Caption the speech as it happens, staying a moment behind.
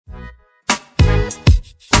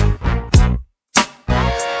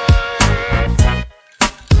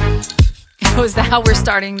Is that how we're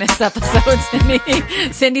starting this episode,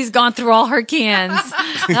 Cindy? Cindy's gone through all her cans.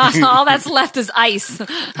 All that's left is ice.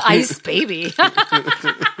 Ice, baby.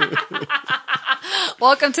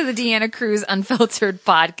 Welcome to the Deanna Cruz Unfiltered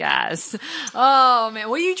Podcast. Oh, man.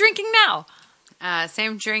 What are you drinking now?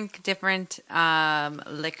 Same drink, different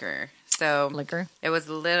liquor. So Liquor? It was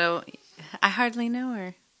a little... I hardly know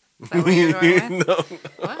her. Is that what you're going with? No.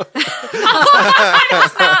 What?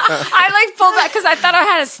 I pulled back because I thought I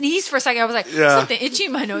had a sneeze for a second. I was like, something itchy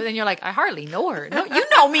in my nose. And you're like, I hardly know her. No, you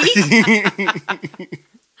know me.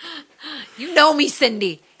 You know me,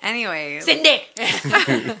 Cindy. Anyway. Cindy.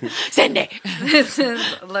 Cindy. This is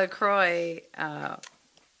LaCroix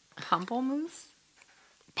Pamplemousse.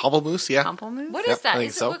 Pamplemousse, yeah. Pamplemousse? What Yep, is that? I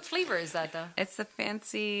think so. What flavor is that, though? It's a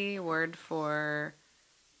fancy word for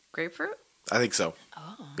grapefruit I think so.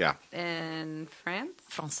 Oh. Yeah. in France,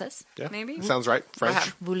 Française. Yeah. maybe? Sounds right.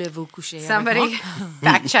 French. Voulez-vous coucher avec Somebody moi?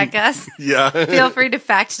 fact check us. Yeah. Feel free to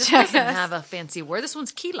fact check Doesn't us. have a fancy word. This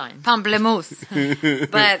one's key lime. Pamplemousse.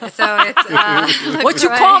 But so it's What you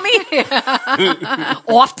LaCroix. call me?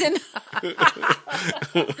 Often.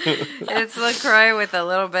 It's LaCroix with a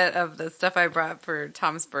little bit of the stuff I brought for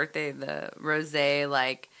Tom's birthday, the rosé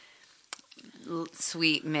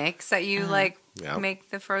sweet mix that you Yeah. make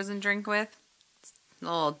the frozen drink with. A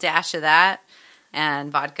little dash of that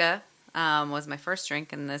and vodka was my first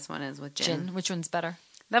drink, and this one is with gin. Gin. Which one's better?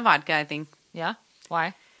 The vodka, I think. Yeah.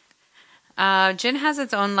 Why? Gin has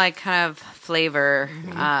its own kind of flavor.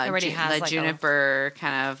 Already has, the like, juniper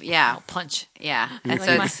kind of Punch. yeah, and Like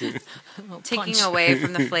so my- it's Little taking punch. away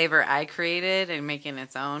from the flavor I created and making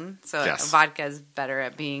its own. So Yes. vodka is better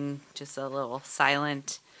at being just a little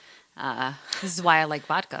silent This is why I like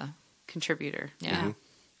vodka. contributor. Yeah.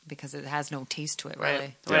 Because it has no taste to it,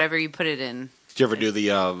 really. Whatever you put it in. Did you ever do the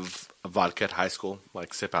vodka at high school?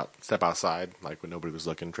 Like step outside, like when nobody was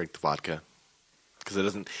looking, drink the vodka. Because it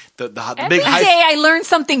doesn't the Every big high day I learn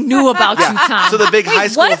something new about you, Tom. so the big high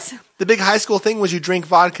school what? the big high school thing was you drink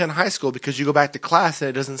vodka in high school because you go back to class and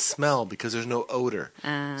it doesn't smell because there's no odor.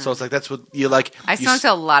 So it's like that's what you like. I you smoked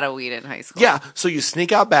a lot of weed in high school. Yeah, so you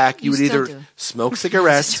sneak out back. You You would still either do. smoke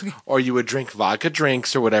cigarettes or you would drink vodka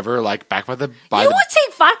drinks or whatever. Like back by the You would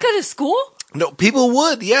take vodka to school? no, people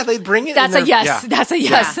would. Yeah, they'd bring it. That's in a their- yes. Yeah. That's a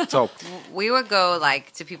yes. Yeah. So We would go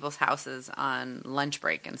to people's houses on lunch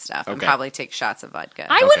break and stuff and Okay. probably take shots of vodka.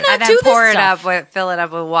 I would Okay. not and then do pour this it stuff. fill it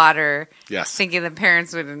up with water. Yes. Thinking the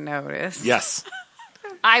parents wouldn't notice. yes,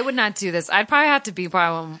 I would not do this. I'd probably have to be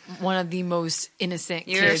probably one of the most innocent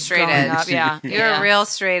You were kids straight growing edge. up. Yeah. You're yeah. a real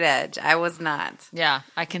straight edge. I was not. Yeah,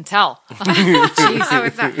 I can tell. I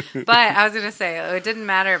was not. But I was going to say, it didn't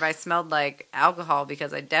matter if I smelled like alcohol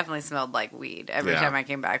because I definitely smelled like weed every Yeah. time I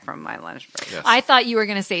came back from my lunch break. yes. I thought you were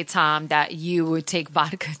going to say, Tom, that you would take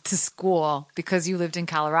vodka to school because you lived in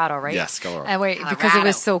Colorado, right? Yes, Colorado. And wait, because it Colorado.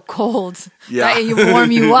 was so cold, Yeah. right? It would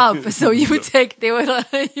warm you up. So you would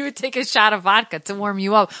you would take a shot of vodka to warm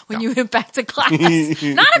you up when you went back to class.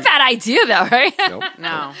 Not a bad idea, though, right? Nope.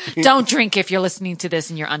 No. Don't drink if you're listening to this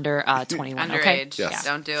and you're under 21. Okay? Underage. Yes.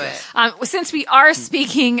 Don't do it. Since we are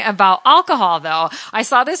speaking about alcohol, though, I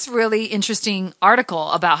saw this really interesting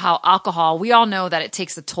article about how alcohol, we all know that it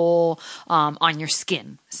takes a toll on your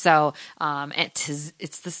skin. So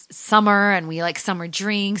it's the summer and we like summer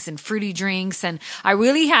drinks and fruity drinks. And I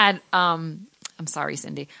really had... I'm sorry,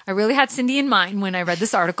 Cindy. I really had Cindy in mind when I read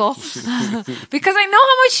this article because I know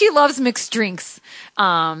how much she loves mixed drinks.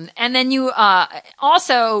 And then you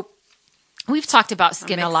also... We've talked about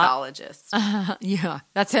skin a lot. Mixologist. Yeah,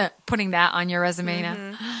 that's it. Putting that on your resume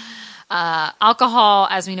now. Alcohol,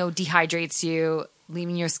 as we know, dehydrates you,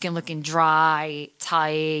 leaving your skin looking dry,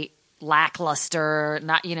 tight, lackluster.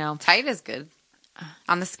 Not, Tight is good.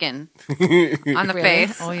 On the skin. On the Really?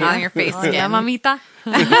 face. Oh, yeah? On your face Oh, skin. yeah, mamita.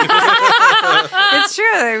 It's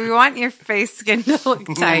true. We want your face skin to look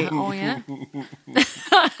tight. Oh, yeah.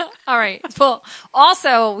 All right. Well,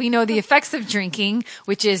 also, we know the effects of drinking,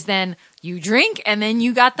 which is then you drink and then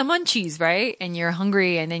you got the munchies, right? And you're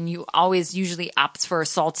hungry and then you always usually opt for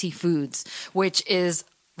salty foods, which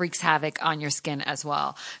wreaks havoc on your skin as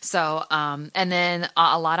well. So, and then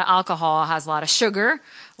a lot of alcohol has a lot of sugar.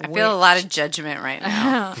 I feel a lot of judgment right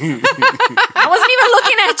now. I wasn't even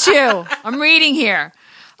looking at you. I'm reading here.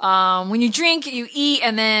 When you drink, you eat,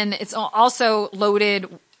 and then it's also loaded.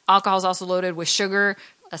 Alcohol is also loaded with sugar,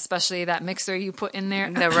 especially that mixer you put in there.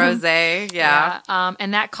 The rosé, yeah.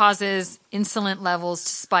 And that causes insulin levels to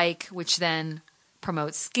spike, which then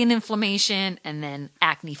promotes skin inflammation and then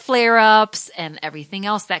acne flare-ups and everything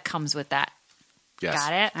else that comes with that. Yes.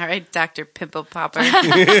 Got it? All right, Dr. Pimple Popper.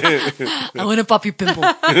 I want to pop your pimple.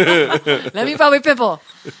 Let me pop your pimple.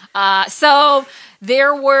 So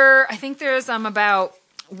there were, I think there's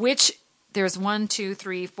there's 1, 2,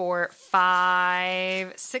 3, 4,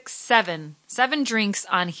 5, 6, 7 drinks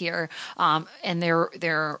on here. And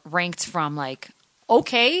they're ranked from like,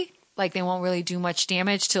 okay, like they won't really do much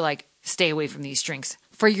damage to like stay away from these drinks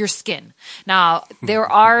for your skin. Now, there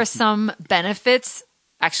are some benefits.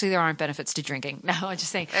 Actually, there aren't benefits to drinking. No, I'm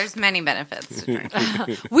just saying. There's many benefits to drink.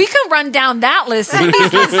 We can run down that list of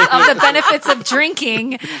the benefits of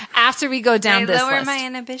drinking after we go down They this lower list. my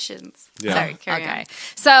inhibitions. Yeah. Sorry, carry Okay. on.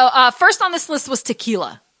 So first on this list was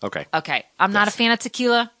tequila. Okay. Okay. I'm not a fan of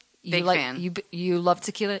tequila. You Big like, fan. You love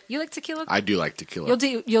tequila? You like tequila? I do like tequila.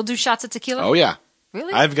 You'll do shots of tequila? Oh, yeah.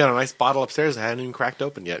 Really? I've got a nice bottle upstairs I haven't even cracked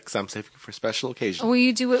open yet because I'm saving it for special occasion. Will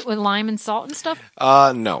you do it with lime and salt and stuff?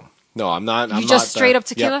 No. No, I'm not. You I'm just not, straight up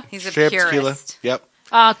tequila? Yep. He's a Straight up tequila. purist. Yep.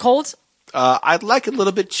 Cold? I'd like it a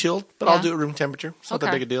little bit chilled, but Yeah. I'll do it room temperature. It's not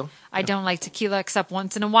that big a deal. I don't like tequila except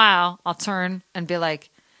once in a while. I'll turn and be like,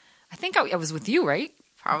 I think I was with you, right?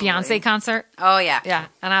 Probably. Beyonce concert. Oh, yeah. Yeah.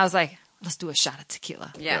 And I was like, let's do a shot of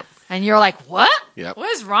tequila. Yes. And you're like, what? Yep. What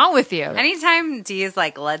is wrong with you? Anytime Dee is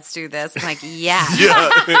like, let's do this, I'm like, yes.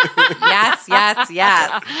 Yes, yes,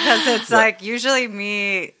 yes. Because it's like usually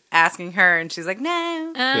me asking her and she's like,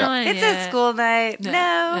 no. It's a school night.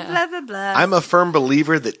 No, blah, blah, blah. I'm a firm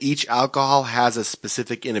believer that each alcohol has a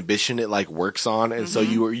specific inhibition it like works on, and so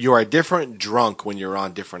you are different drunk when you're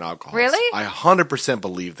on different alcohols. Really? I 100%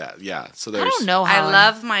 believe that. Yeah. So there's. I don't know how. I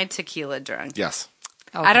love my tequila drunk. Yes.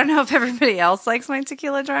 Okay. I don't know if everybody else likes my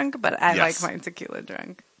tequila drunk, but I Yes. like my tequila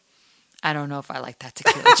drunk. I don't know if I like that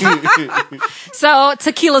tequila. So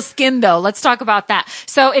tequila skin though, let's talk about that.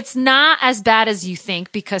 So it's not as bad as you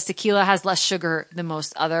think because tequila has less sugar than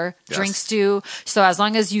most other Yes. drinks do. So as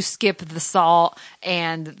long as you skip the salt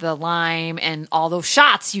and the lime and all those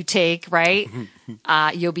shots you take, right?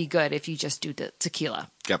 You'll be good if you just do the tequila.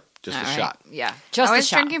 Yep. Just All a right? shot. Yeah. Just I a was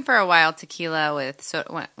shot. drinking for a while tequila with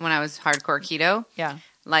when I was hardcore keto. Yeah.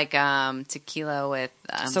 Like tequila with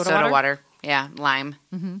Soda soda water? water. Yeah, lime.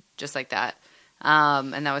 Just like that.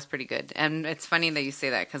 And that was pretty good. And it's funny that you say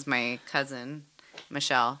that because my cousin,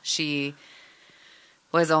 Michelle, she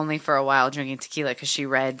was only for a while drinking tequila because she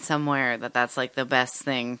read somewhere that that's like the best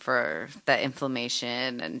thing for the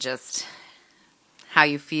inflammation and just how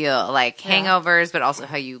you feel, like hangovers, but also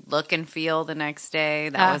how you look and feel the next day.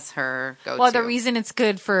 That was her go-to. Well, the reason it's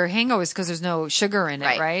good for hangovers is because there's no sugar in it,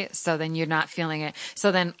 Right. right? So then you're not feeling it.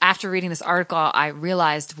 So then after reading this article, I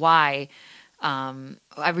realized why.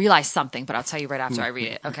 I realized something, but I'll tell you right after I read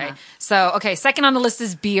it. Okay. So, second on the list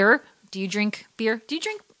is beer. Do you drink beer? Do you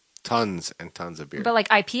drink, Tons and tons of beer. but like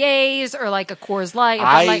IPAs or like a Coors Light? A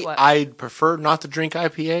Bud Light, what? I prefer not to drink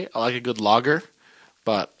IPA. I like a good lager,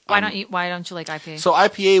 but Why don't you like IPA? So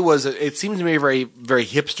IPA it seems to me a very, very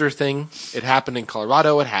hipster thing. It happened in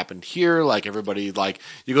Colorado. It happened here. Like everybody, like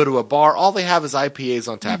you go to a bar, all they have is IPAs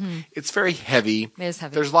on tap. It's very heavy. It is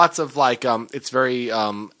heavy. There's lots of like, it's very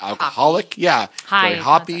alcoholic. Yeah, High very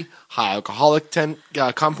hoppy, content. high alcoholic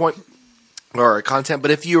content.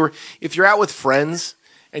 But if you're out with friends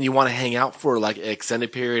and you want to hang out for like an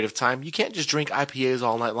extended period of time, you can't just drink IPAs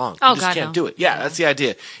all night long. Oh, You just God, can't no. do it. Yeah, that's the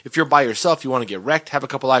idea. If you're by yourself, you want to get wrecked, have a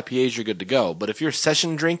couple IPAs, you're good to go. But if you're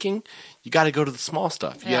session drinking, you got to go to the small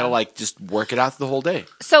stuff. You got to like just work it out the whole day.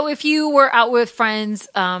 So if you were out with friends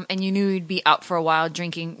and you knew you'd be out for a while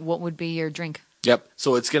drinking, what would be your drink? Yep.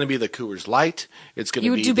 So it's going to be the Coors Light. It's going to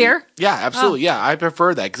You be would do beer? Yeah, absolutely. Yeah, I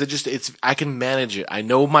prefer that because I can manage it. I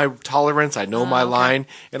know my tolerance. I know my line,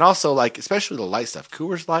 and also like especially the light stuff,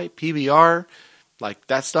 Coors Light, PBR, like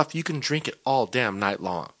that stuff. You can drink it all damn night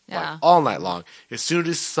long, Yeah. like all night long. As soon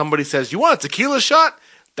as somebody says you want a tequila shot,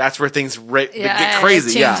 that's where things get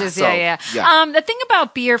crazy. It changes. Yeah. The thing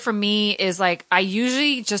about beer for me is like I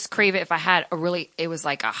usually just crave it if I had it was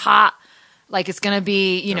like a hot. Like it's going to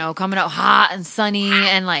be, coming out hot and sunny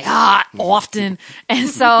and like hot often. And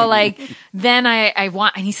so like, then I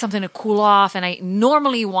need something to cool off. And I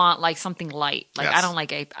normally want like something light. Like Yes. I don't like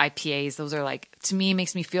IPAs. Those are like, to me, it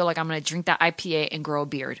makes me feel like I'm going to drink that IPA and grow a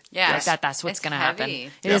beard. Yes. Like that's what's It's going to happen.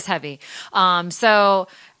 heavy. It is heavy. So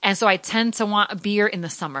I tend to want a beer in the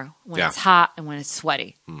summer when Yeah. it's hot and when it's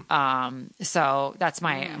sweaty. So that's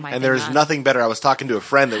my And thing there's on- nothing better. I was talking to a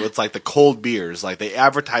friend that was like the cold beers. Like they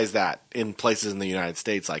advertise that in places in the United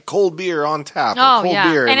States, like cold beer on tap. Oh or cold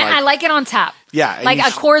yeah, beer, and I like it on tap. Yeah, and like you a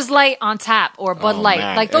Coors Light on tap or Bud Oh, Light.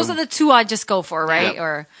 man. Like those And- are the two I just go for, right? Yep.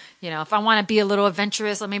 Or if I want to be a little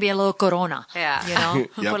adventurous, or maybe a little Corona. Yeah.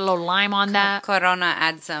 Yep. Put a little lime on that. Corona,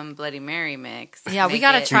 add some Bloody Mary mix. Yeah, we Make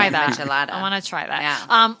got to it try that. michelada. I want to try that.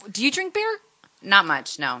 Yeah. Do you drink beer? Not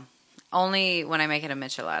much, no. Only when I make it a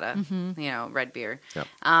michelada, red beer. Yep.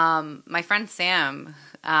 My friend Sam,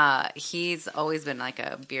 he's always been like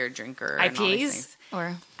a beer drinker. And all these IPAs things.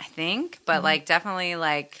 or I think, but like definitely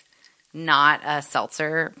like not a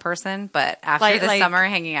seltzer person. But after the summer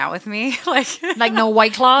hanging out with me, like no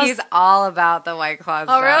White Claws. he's all about the White Claws.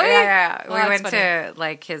 Oh, really? Yeah. Well, We that's went to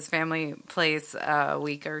like his family place a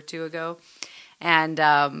week or two ago. And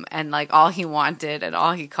like all he wanted and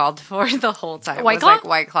all he called for the whole time White was Claw? like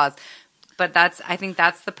White Claws. But I think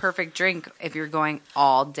that's the perfect drink if you're going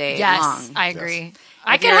all day Yes, long. I agree. Yes.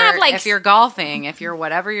 I could have like if you're golfing, if you're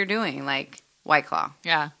whatever you're doing, like White Claw.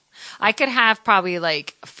 yeah. I could have probably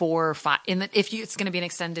like 4 or 5 it's going to be an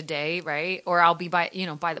extended day, right? Or I'll be by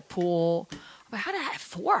the pool. But how did I have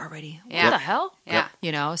 4 already? Yeah. What the hell?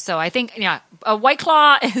 Yeah. So I think a White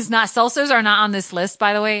Claw is not, seltzers are not on this list,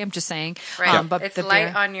 by the way. I'm just saying. Right. But it's the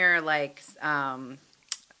light beer, on your like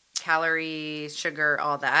calorie, sugar,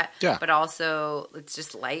 all that. Yeah. But also it's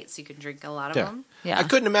just light, so you can drink a lot of Yeah. them. Yeah. I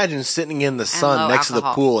couldn't imagine sitting in the low sun next to the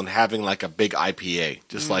alcohol. pool and having like a big IPA,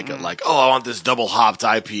 just like I want this double hopped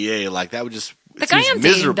IPA. Like that would just the it guy seems I'm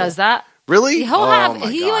dating miserable. does that. Really?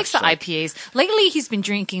 He likes the IPAs. Lately, he's been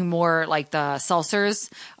drinking more like the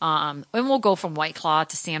seltzers. And we'll go from White Claw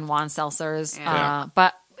to San Juan seltzers. Yeah.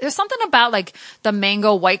 But there's something about like the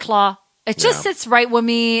mango White Claw. It just sits right with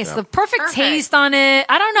me. It's the perfect taste on it.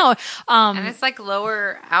 I don't know. And it's like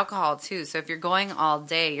lower alcohol too. So if you're going all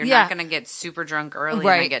day, you're not going to get super drunk early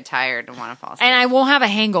and then get tired and want to fall asleep. And I won't have a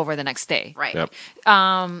hangover the next day. Right.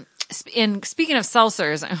 Yep. Speaking of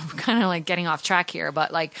seltzers, I'm kind of like getting off track here,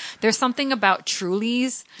 but like there's something about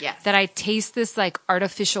Truly's Yes. that I taste this like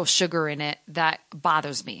artificial sugar in it that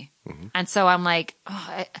bothers me. Mm-hmm. And so I'm like,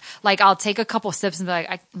 I'll take a couple sips and be like,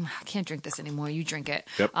 I can't drink this anymore. You drink it.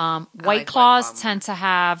 Yep. White White Claws Claw more. tend to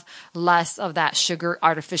have less of that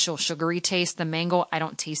artificial sugary taste. The mango, I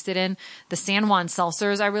don't taste it in. The San Juan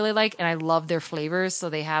seltzers I really like, and I love their flavors.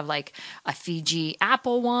 So they have like a Fiji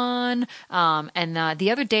apple one. And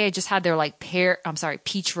the other day I just had their like peach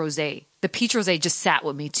rosé. The peach rosé just sat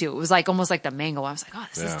with me too. It was like almost like the mango. I was like, oh,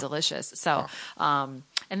 this is delicious. So,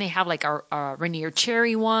 and they have like a Rainier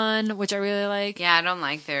cherry one, which I really like. Yeah, I don't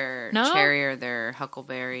like their No? cherry or their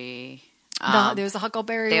huckleberry. There's a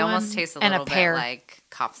huckleberry They one. almost taste a and little pear. bit like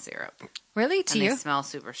cough syrup. Really? To And you? they smell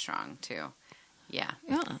super strong too. Yeah.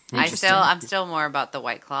 Yeah. I'm still more about the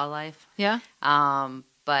White Claw life. Yeah.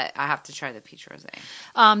 But I have to try the peach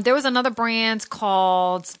rosé. There was another brand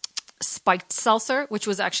called Spiked Seltzer, which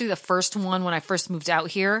was actually the first one when I first moved out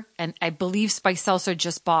here. And I believe Spiked Seltzer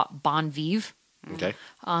just bought Bon Vive. Okay.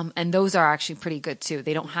 And those are actually pretty good too.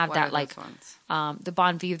 They don't have What that are like those ones? the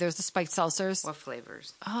Bon Vive. There's the Spiked Seltzers. What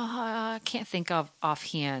flavors? I can't think of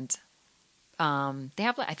offhand. They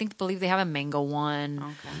have, believe they have a mango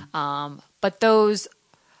one. Okay. But those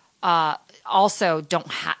also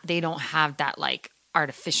don't have that like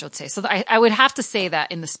artificial taste. So I would have to say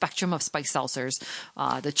that in the spectrum of spiked seltzers,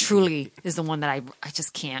 the Truly is the one that I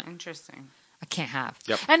just can't. Interesting. I can't have.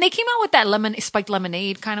 Yep. And they came out with that spiked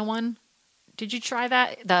lemonade kind of one. Did you try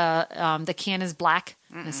that? The can is black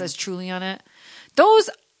and it says Truly on it. Those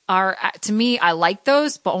are, to me, I like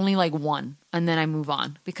those, but only like one, and then I move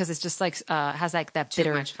on because it's just like has like that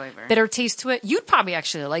Too much flavor. bitter taste to it. You'd probably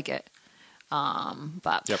actually like it.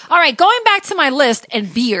 But Yep. all right, going back to my list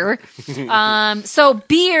and beer. So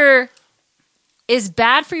beer is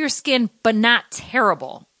bad for your skin, but not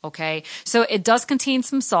terrible. Okay. So it does contain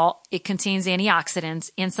some salt. It contains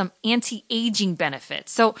antioxidants and some anti-aging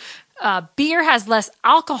benefits. So, beer has less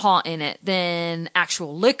alcohol in it than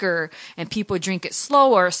actual liquor, and people drink it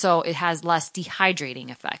slower. So it has less dehydrating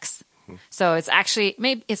effects. So it's actually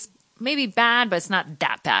maybe bad, but it's not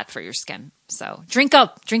that bad for your skin. So drink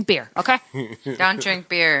beer. Okay. Don't drink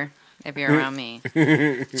beer if you're around me.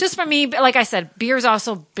 Just for me, like I said, beer's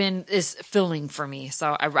also is filling for me.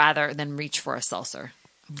 So I rather than reach for a seltzer.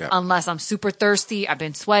 Yep. Unless I'm super thirsty, I've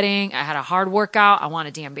been sweating, I had a hard workout, I want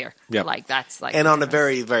a damn beer. Yep. Like that's like. And on a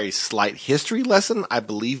very, very slight history lesson, I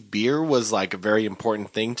believe beer was like a very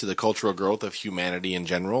important thing to the cultural growth of humanity in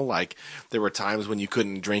general. Like there were times when you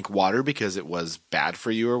couldn't drink water because it was bad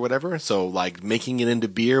for you or whatever. So like making it into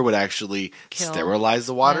beer would actually sterilize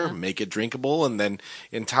the water, make it drinkable, and then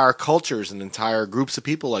entire cultures and entire groups of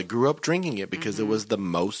people like grew up drinking it because it was the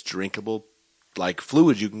most drinkable like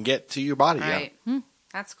fluid you can get to your body. Right. Yeah.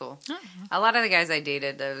 That's cool. A lot of the guys I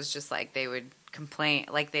dated, it was just like they would complain,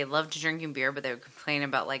 like they loved drinking beer, but they would complain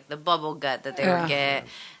about like the bubble gut that they would get.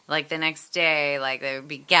 Like the next day, like they would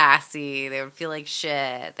be gassy, they would feel like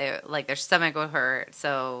shit, they like their stomach would hurt.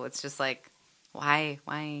 So it's just like, why?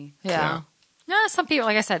 Yeah. Yeah, some people,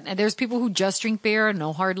 like I said, there's people who just drink beer,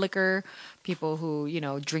 no hard liquor. people who,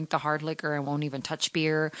 drink the hard liquor and won't even touch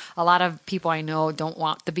beer. A lot of people I know don't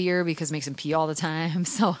want the beer because it makes them pee all the time.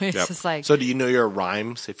 So it's just like... So do you know your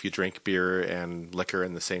rhymes if you drink beer and liquor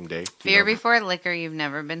in the same day? Beer before liquor, you've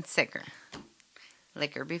never been sicker.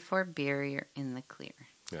 Liquor before beer, you're in the clear.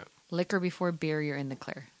 Yeah. Liquor before beer, you're in the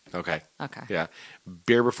clear. Okay. Okay. Yeah.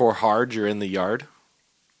 Beer before hard, you're in the yard.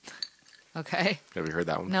 Okay. Have you heard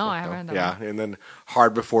that one? No, before? I haven't heard that one. Yeah, and then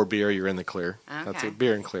hard before beer, you're in the clear. Okay. That's it.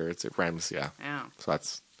 Beer and clear. It rhymes, yeah. Yeah. So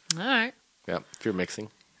that's, All right. yeah, if you're mixing.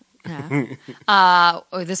 Yeah.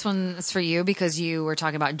 This one is for you because you were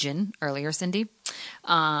talking about gin earlier, Cindy.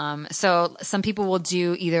 So some people will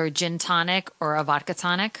do either a gin tonic or a vodka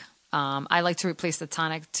tonic. I like to replace the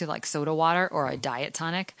tonic to like soda water or a diet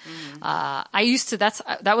tonic. I used to,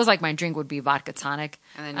 that was like my drink would be vodka tonic.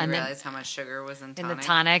 And then you realized how much sugar was in tonic. In the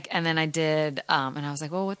tonic. And then I did, and I was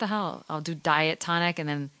like, well, what the hell? I'll do diet tonic. And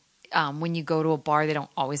then when you go to a bar, they don't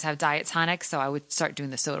always have diet tonic. So I would start doing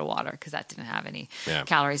the soda water because that didn't have any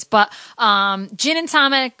calories. But gin and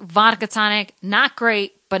tonic, vodka tonic, not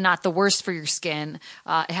great, but not the worst for your skin.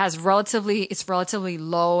 It's relatively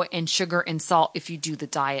low in sugar and salt if you do the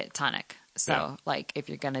diet tonic. So like if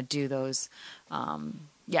you're going to do those,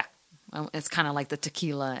 it's kind of like the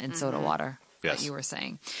tequila and soda water that you were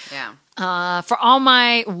saying. Yeah. For all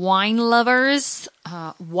my wine lovers,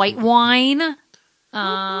 white wine.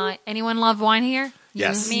 Anyone love wine here?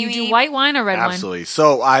 Yes. You do white wine or red wine? Absolutely.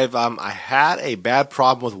 So I've I had a bad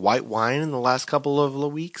problem with white wine in the last couple of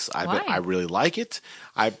weeks. I really like it.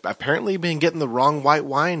 I've apparently been getting the wrong white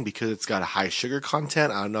wine because it's got a high sugar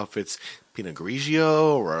content. I don't know if it's Pinot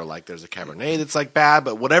Grigio or like there's a Cabernet that's like bad,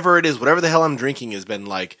 but whatever it is, whatever the hell I'm drinking has been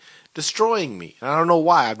like destroying me. And I don't know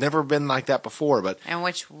why. I've never been like that before, but And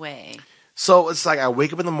which way? so it's like I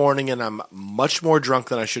wake up in the morning and I'm much more drunk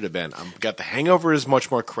than I should have been. I've got the hangover is much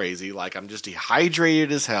more crazy. Like I'm just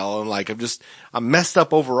dehydrated as hell, and like I'm messed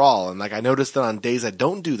up overall. And like I noticed that on days I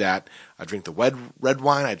don't do that, I drink the red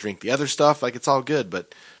wine, I drink the other stuff. Like it's all good,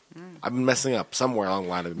 but I've been messing up somewhere along the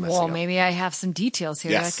line. I've been messing up. Well, maybe I have some details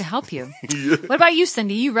here Yes. that could help you. What about you,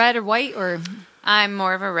 Cindy? You red or white or? I'm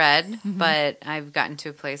more of a red, but I've gotten to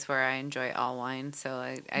a place where I enjoy all wine. So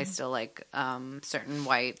I still like certain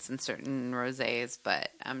whites and certain rosés, but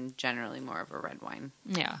I'm generally more of a red wine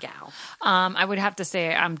gal. I would have to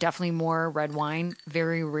say I'm definitely more red wine.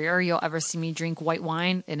 Very rare you'll ever see me drink white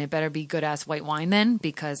wine, and it better be good ass white wine then,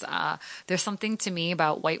 because there's something to me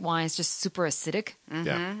about white wine. It's just super acidic.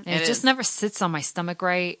 Yeah. And it just never sits on my stomach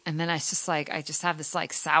right. And then I just have this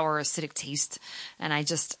like sour acidic taste, and I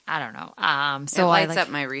don't know. So it lights up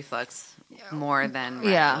my reflux more than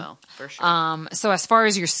red will, for sure. So as far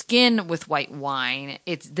as your skin with white wine,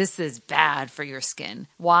 this is bad for your skin.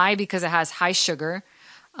 Why? Because it has high sugar,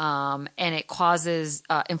 and it causes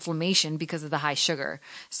inflammation because of the high sugar.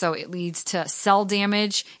 So it leads to cell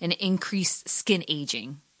damage and increased skin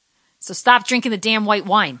aging. So stop drinking the damn white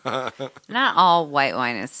wine. Not all white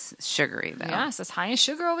wine is sugary, though. Yes, it's high in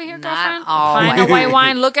sugar over here, Not girlfriend. all Find white a white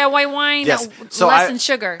wine. Look at white wine. Yes. So less in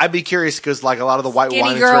sugar. I'd be curious because like a lot of the white Skinny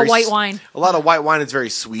wine girl is very white wine. A lot of white wine is very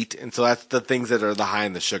sweet, and so that's the things that are the high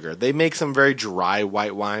in the sugar. They make some very dry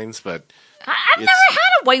white wines, but I've never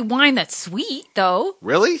had a white wine that's sweet, though.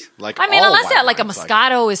 really, like I mean, all unless white that like a wines,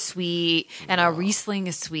 Moscato is sweet and a Riesling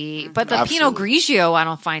is sweet, but the Pinot Absolutely. Grigio I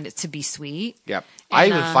don't find it to be sweet. Yep. I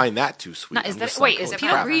And, even find that too sweet. No, I'm is that just wait? like, Is holy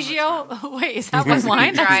Pinot crap. Grigio? Wait, is that white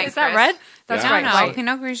wine? Dry, Is that Chris. red? That's Yeah. right. No, White.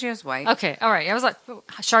 Pinot Grigio is white. Okay, all right. I was like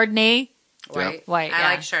Chardonnay. White. White, I yeah.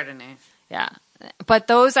 like Chardonnay. Yeah, but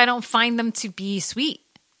those I don't find them to be sweet.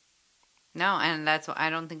 No, and that's why I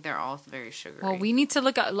don't think they're all very sugary. Well, we need to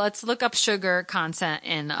let's look up sugar content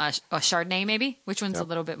in a Chardonnay, maybe. Which one's a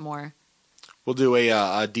little bit more? We'll do a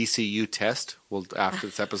DCU test. After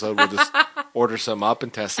this episode, we'll just order some up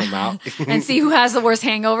and test them out. And see who has the worst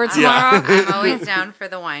hangover tomorrow. I'm always down for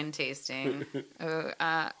the wine tasting.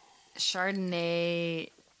 Chardonnay.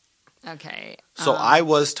 Okay. So I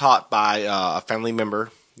was taught by a family member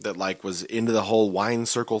that like was into the whole wine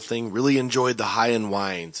circle thing, really enjoyed the high end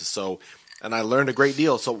wines. So, and I learned a great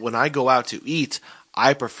deal. So when I go out to eat,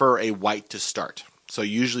 I prefer a white to start. So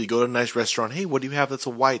usually go to a nice restaurant. Hey, what do you have that's a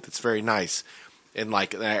white that's very nice? And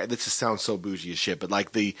like, this just sounds so bougie as shit, but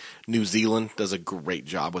like the New Zealand does a great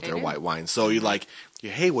job with their white wine. So you like,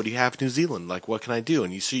 hey, what do you have in New Zealand? Like, what can I do?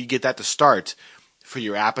 And so you get that to start for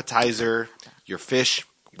your appetizer, your fish.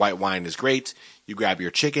 white wine is great. You grab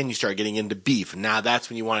your chicken, you start getting into beef. Now that's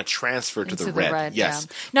when you want to transfer to the red. Yes.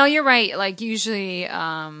 Yeah. No, you're right. Like usually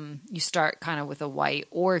you start kind of with a white,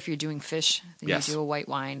 or if you're doing fish, then Yes. you do a white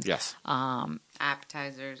wine. Yes.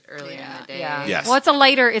 Appetizers early in the day. Yeah. Yes. Well, it's a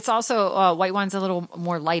lighter. It's also white wine's a little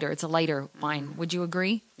more lighter. It's a lighter wine. Would you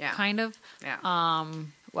agree? Yeah. Kind of. Yeah.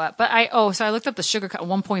 What? But so I looked up the sugar,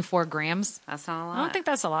 1.4 grams. That's not a lot. I don't think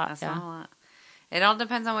that's a lot. That's yeah. not a lot. It all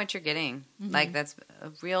depends on what you're getting. Like, that's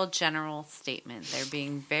a real general statement. They're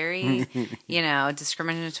being very,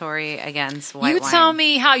 discriminatory against white wine. You tell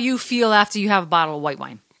me how you feel after you have a bottle of white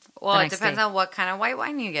wine. Well, the it next depends day. on what kind of white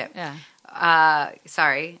wine you get. Yeah.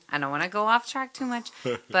 Sorry, I don't want to go off track too much,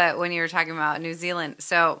 but when you were talking about New Zealand,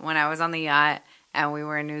 so when I was on the yacht and we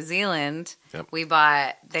were in New Zealand, Yep.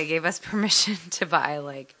 they gave us permission to buy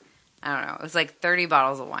I don't know, it was like 30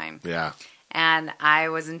 bottles of wine. Yeah. And I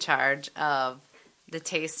was in charge of the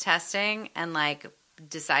taste testing and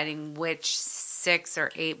deciding which 6 or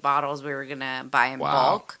 8 bottles we were going to buy in Wow.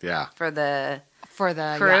 bulk Yeah. for the For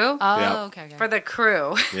the Crew? Yeah. Oh, Yep. okay. for the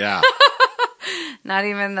crew. Yeah. Not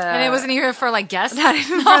even the And it wasn't even for guests. not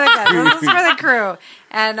even for the guys. This was for the crew.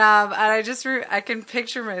 And I can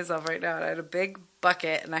picture myself right now. I had a big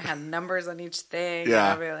bucket and I had numbers on each thing.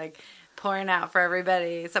 Yeah. And I'd be pouring out for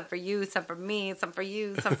everybody. Some for you, some for me, some for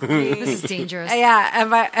you, some for me. This is dangerous. Yeah.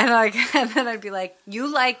 And then I'd be like, you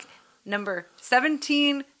like number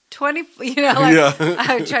 17, 20,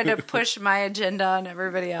 I tried to push my agenda on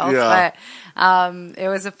everybody else. Yeah. But it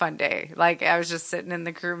was a fun day. I was just sitting in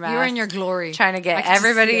the crew mess. You were in your glory. Trying to I get could just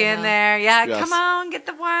everybody see it in now. there. Yeah, Yes. come on, get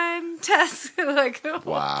the wine test.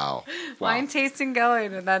 Wow. Wine tasting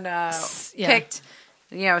going. And then Yeah. picked,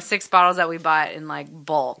 6 bottles that we bought in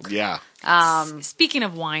bulk. Yeah. Speaking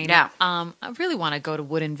of wine, Yeah. I really want to go to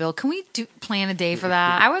Woodinville. Can we plan a day for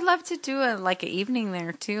that? I would love to do an evening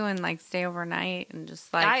there too and stay overnight and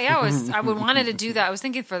just I would wanted to do that. I was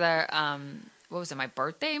thinking for the what was it, my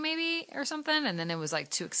birthday maybe or something, and then it was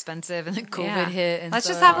too expensive, and then COVID hit. And let's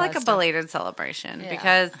just so have all a that stuff. belated celebration Yeah.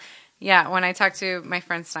 because when I talked to my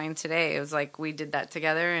friend Stein today, it was we did that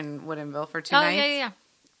together in Woodinville for 2 Oh nights. yeah.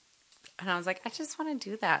 And I was like, I just want to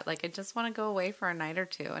do that. I just want to go away for a night or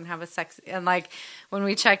two and have a sexy. And when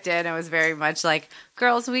we checked in, it was very much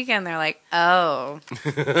girls' weekend. They're like, oh,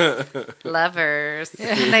 lovers.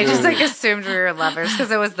 They just assumed we were lovers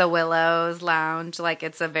because it was the Willows Lounge.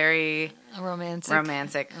 It's a very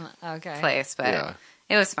romantic Okay. place, but Yeah.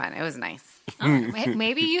 it was fun. It was nice.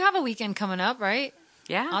 Maybe you have a weekend coming up, right?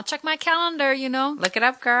 Yeah, I'll check my calendar. look it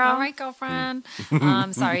up, girl. All right, girlfriend.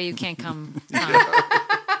 Sorry you can't come.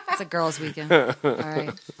 It's a girls' weekend. All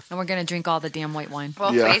right, and we're gonna drink all the damn white wine.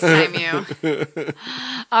 We'll Yeah. FaceTime you.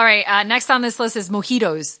 All right. Next on this list is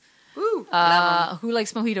mojitos. Woo, Who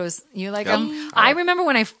likes mojitos? You like Yep. them? I remember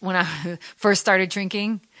when I first started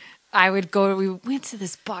drinking, we went to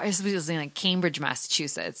this bar. This was in Cambridge,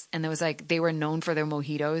 Massachusetts, and there was they were known for their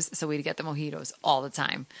mojitos, so we'd get the mojitos all the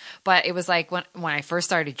time. But it was when I first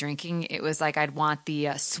started drinking, it was I'd want the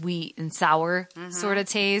sweet and sour sort of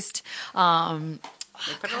taste.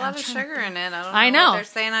 They put a lot of sugar in it. I I know. don't know what they're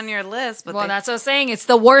saying on your list, but Well, that's what I'm saying. It's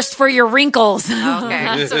the worst for your wrinkles. Okay.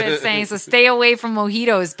 That's what it's saying. So stay away from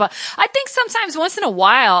mojitos. But I think sometimes once in a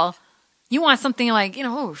while, you want something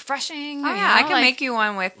refreshing. Oh, yeah, I can make you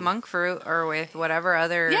one with monk fruit or with whatever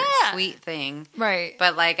other Yeah. sweet thing. Right.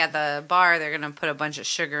 But at the bar, they're going to put a bunch of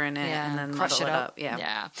sugar in it and then crush muddle it it up. up.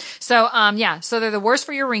 Yeah. So, so they're the worst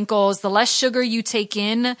for your wrinkles. The less sugar you take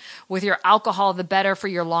in with your alcohol, the better for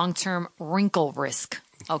your long-term wrinkle risk.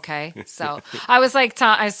 Okay. So I was I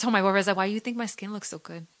told my boyfriend, I was like, why do you think my skin looks so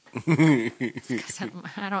good? 'Cause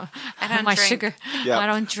I don't my drink. sugar. Yeah. I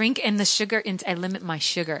don't drink, and the sugar. I limit my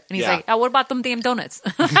sugar. And he's Yeah. like, "Oh, what about them damn donuts?"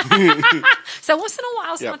 So once in a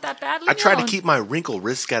while, it's Yeah. not that bad. I try to keep my wrinkle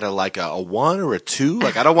risk at a 1 or a 2.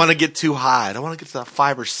 I don't want to get too high. I don't want to get to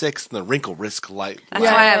 5 or 6 and the wrinkle risk That's Yeah,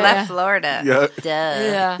 why yeah, I left yeah. Florida. Yeah.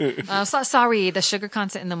 Duh. Yeah. Sorry, the sugar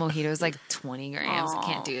content in the mojito is 20 grams. I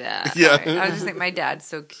can't do that. Yeah. I was just like, my dad's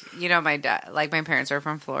so, my dad, my parents are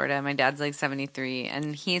from Florida. My dad's 73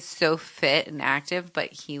 and he's so fit and active,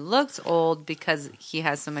 but he looks old because he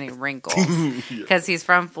has so many wrinkles because he's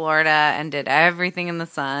from Florida and did everything in the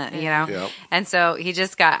sun, Yep. And so he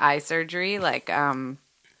just got eye surgery,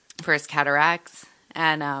 for his cataracts.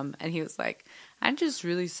 And he was like, I'm just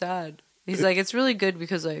really sad. He's like, it's really good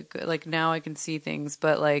because like now I can see things,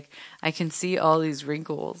 but like I can see all these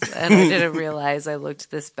wrinkles, and I didn't realize I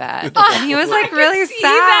looked this bad. And he was like really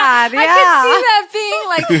sad. I could see that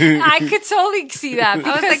being like, I could totally see that.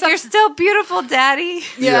 I was like, you're still beautiful, Daddy.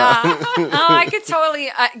 Yeah. Oh, I could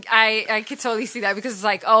totally see that because it's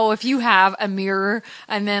like, oh, if you have a mirror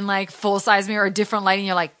and then like full size mirror or different lighting,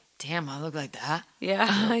 you're like, damn, I look like that.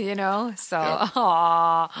 Yeah. You know? So,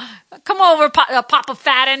 aw. Come over, Papa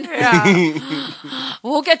Fadden. Yeah.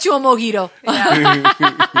 We'll get you a mojito. Yeah.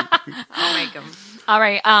 I'll make them. All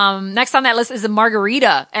right. Next on that list is a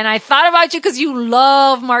margarita. And I thought about you because you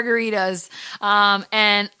love margaritas.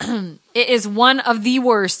 And it is one of the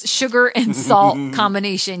worst sugar and salt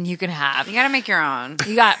combination you can have. You got to make your own.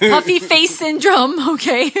 You got puffy face syndrome,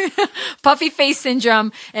 okay? Puffy face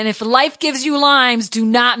syndrome. And if life gives you limes, do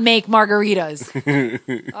not make margaritas.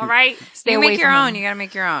 All right? Stay away make your from own. them. You got to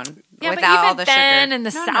make your own. Yeah, without but even all the then, sugar. and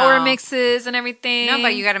the No, sour no. mixes and everything. No,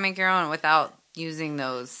 but you got to make your own without using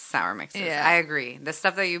those sour mixes. Yeah. I agree. The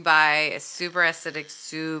stuff that you buy is super acidic,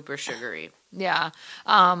 super sugary. Yeah.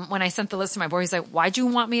 When I sent the list to my boy, he's like, why'd you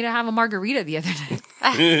want me to have a margarita the other day?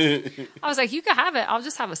 I was like, you can have it. I'll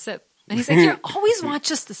just have a sip. And he's like, you always want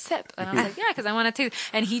just a sip. And I was like, yeah, because I want to taste.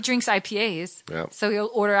 And he drinks IPAs. Yeah. So he'll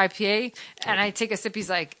order IPA. And I take a sip. He's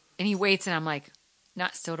like, and he waits. And I'm like,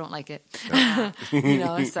 still don't like it. You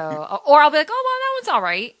know, so, or I'll be like, oh, well, that one's all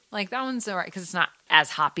right. Like that one's all right. Because it's not as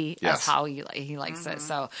hoppy as how he likes it.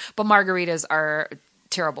 So, but margaritas are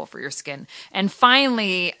terrible for your skin. And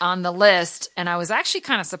finally on the list, and I was actually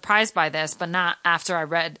kind of surprised by this, but not after I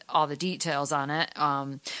read all the details on it,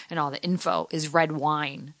 and all the info, is red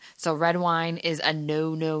wine. So red wine is a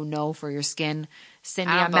no for your skin.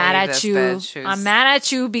 Cindy, I'm mad at you. I'm mad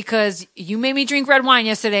at you because you made me drink red wine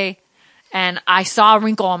yesterday and I saw a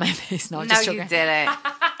wrinkle on my face. No, just joking. You didn't.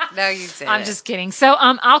 No, you didn't. I'm just kidding. So,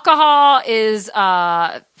 alcohol is,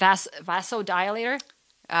 vasodilator.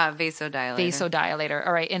 Vasodilator. Vasodilator.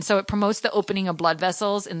 All right. And so it promotes the opening of blood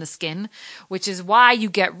vessels in the skin, which is why you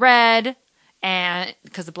get red, and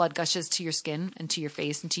because the blood gushes to your skin and to your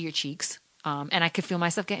face and to your cheeks. And I could feel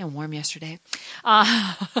myself getting warm yesterday.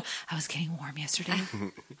 I was getting warm yesterday.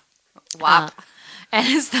 Wop. And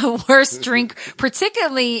it's the worst drink,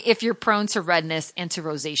 particularly if you're prone to redness and to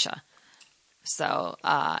rosacea. So,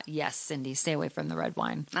 yes, Cindy, stay away from the red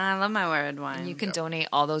wine. I love my red wine. And you can donate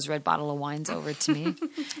all those red bottle of wines over to me.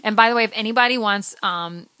 And by the way, if anybody wants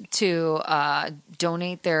to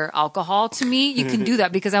donate their alcohol to me, you can do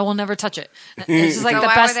that because I will never touch it. It's just like so the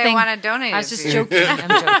why best would they thing. want to donate I was it just to you? joking. I'm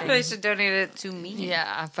joking. They should donate it to me.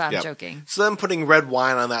 Yeah, I'm Yep. joking. So then putting red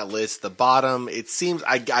wine on that list, the bottom, it seems,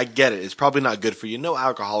 I get it. It's probably not good for you. No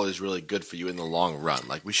alcohol is really good for you in the long run.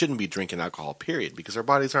 Like, we shouldn't be drinking alcohol, period, because our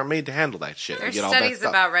bodies aren't made to handle that shit. There's We get all that studies stuff.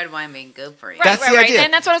 about red wine being good for you. Right, That's the idea.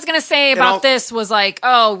 And that's what I was going to say about this was like,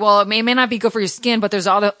 oh, well, it may not be good for your skin, but there's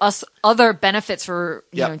other benefits for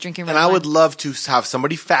drinking red and I wine. would love to have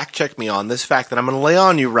somebody fact check me on this fact that I'm going to lay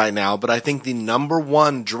on you right now, but I think the number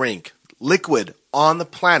one drink, liquid on the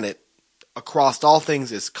planet across all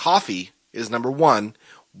things is coffee is number one,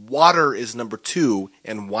 water is number two,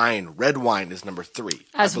 and wine, red wine is number three.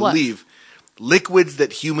 As I what? believe liquids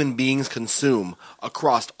that human beings consume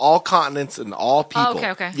across all continents and all people.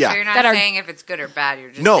 Oh, okay. Yeah. So you're not That are- saying if it's good or bad.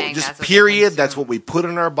 You're just No, saying just that's what they period. consume. That's what we put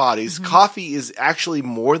in our bodies. Mm-hmm. Coffee is actually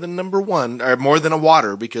more than number one, or more than a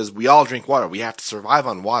water, because we all drink water. We have to survive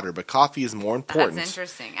on water, but coffee is more important. That's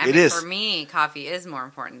interesting. It is. For me, coffee is more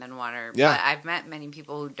important than water. Yeah. But I've met many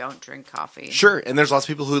people who don't drink coffee. Sure, and there's lots of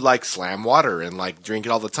people who like slam water and like drink it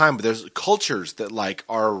all the time, but there's cultures that like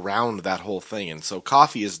are around that whole thing, and so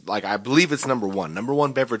coffee is like, I believe it's number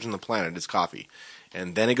one beverage on the planet is coffee,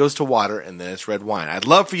 and then it goes to water, and then it's red wine. I'd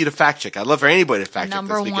love for you to fact check. I'd love for anybody to fact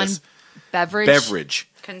Number check this one because beverage.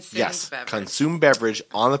 Consumed yes, beverage. consume beverage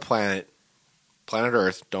on the planet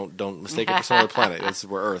Earth. Don't mistake it for some other planet. This is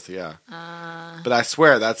where Earth, yeah. But I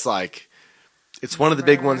swear that's like, it's one of the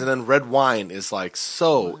big ones, and then red wine is like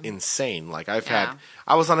so insane. Like I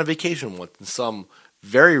was on a vacation once, and some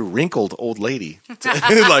very wrinkled old lady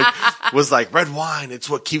was like, red wine, it's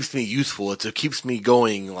what keeps me youthful. It's what keeps me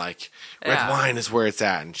going. Like red wine is where it's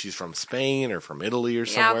at, and she's from Spain or from Italy or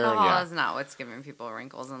somewhere. Alcohol and is not what's giving people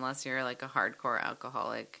wrinkles unless you're like a hardcore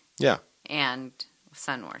alcoholic yeah. and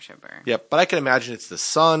sun worshiper. Yep, but I can imagine it's the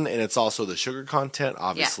sun, and it's also the sugar content.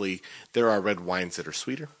 Obviously, there are red wines that are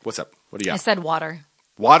sweeter. What's up? What do you I got? said water.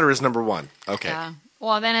 Water is number one. Okay. Yeah.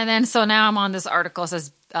 Well, then, so now I'm on this article. It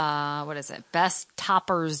says, what is it?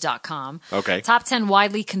 Besttoppers.com. Okay. Top 10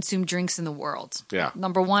 widely consumed drinks in the world. Yeah.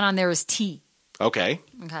 Number one on there is tea. Okay.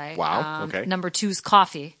 Okay. Wow. Okay. Number two is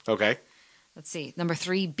coffee. Okay. Let's see. Number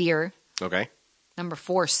three, beer. Okay. Number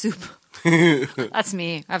 4, soup. That's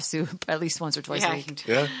me. I have soup at least once or twice a week.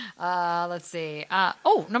 Yeah. Let's see.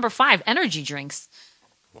 Number 5, energy drinks.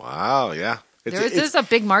 Wow. Yeah. There's a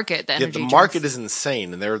big market. The energy the market drinks. is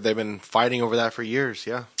insane, and they've been fighting over that for years.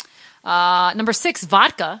 Yeah. Number 6,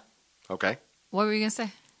 vodka. Okay. What were you gonna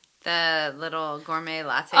say? The little gourmet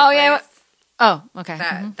latte. Oh, place. yeah. Oh, okay.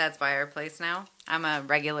 That's by our place now. I'm a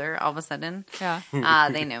regular all of a sudden. Yeah.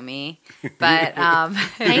 They know me. But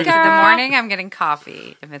if it's girl. the morning, I'm getting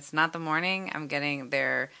coffee. If it's not the morning, I'm getting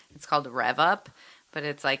it's called Rev Up, but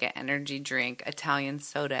it's like an energy drink, Italian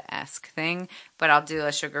soda-esque thing. But I'll do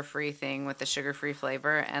a sugar-free thing with the sugar-free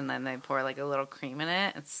flavor, and then they pour like a little cream in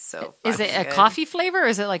it. It's so Is it fucking a good. coffee flavor or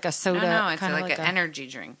is it like a soda? No, it's kinda like an energy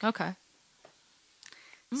drink. Okay.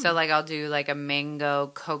 So like I'll do like a mango,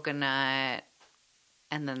 coconut,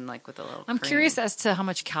 and then like with a little I'm cream. curious as to how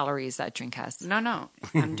much calories that drink has. No.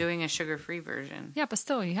 I'm doing a sugar-free version. Yeah, but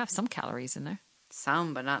still, you have some calories in there.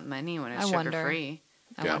 Some, but not many when it's I wonder. sugar-free.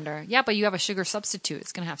 I Yeah. wonder. Yeah, but you have a sugar substitute.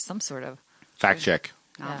 It's going to have some sort of. Fact check.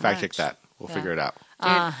 Not Fact check much. that. We'll figure it out. Dude,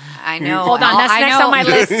 I know. Hold on, that's I next know, on my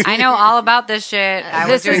list. I know all about this shit. I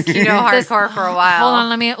was doing keto hardcore for a while. Hold on,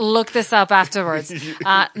 let me look this up afterwards.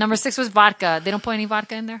 Number 6 was vodka. They don't put any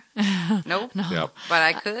vodka in there. Nope. Yep. But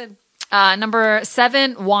I could. Number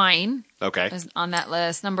 7, wine Okay. is on that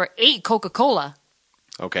list. Number 8, Coca-Cola.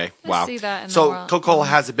 Okay. I Wow. see that in the So world. Coca-Cola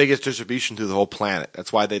has the biggest distribution through the whole planet.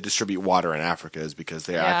 That's why they distribute water in Africa, is because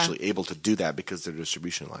they are Yeah. actually able to do that because of their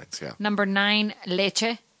distribution lines. Yeah. Number 9,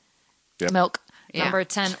 leche, Yep. milk. Yeah. Number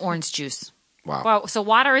 10, orange juice. Wow. Well, so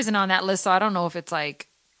water isn't on that list, so I don't know if it's like,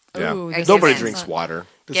 Yeah. ooh, this Nobody is- drinks water.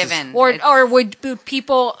 This is- Given. Or It's would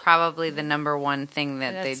people? probably the number one thing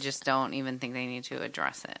that they That's- just don't even think they need to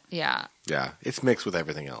address it. Yeah, yeah. It's mixed with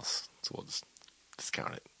everything else. So we'll just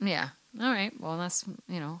discount it. yeah. All right. Well, that's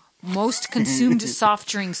most consumed soft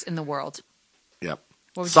drinks in the world. Yep.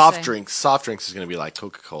 What would you Soft say? drinks. Soft drinks is going to be like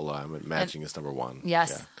Coca-Cola. I'm imagining it's number 1. Yes.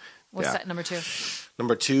 Yeah. What's Yeah. that? Number 2.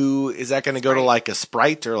 Number 2, is that going to go to Sprite. like a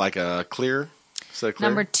Sprite or like a clear? Is that a clear?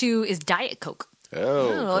 Number 2 is Diet Coke.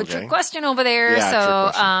 Oh, okay. Trick question over there. Yeah,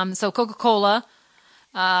 trick question. So Coca-Cola,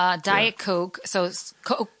 Diet Coke. So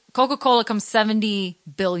Coca-Cola comes 70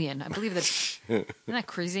 billion. I believe that. Isn't that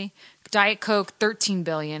crazy? Diet Coke 13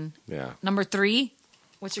 billion. Yeah. Number 3.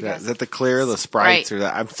 What's your Yeah, guess? is that the clear, the Sprites, Sprite. or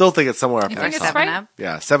that? I'm still thinking somewhere up You there. think it's somewhere. Sprite? 7 Up.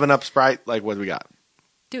 Yeah, 7-Up, Sprite. Like, what do we got?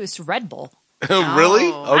 Dude, it's Red Bull. Really?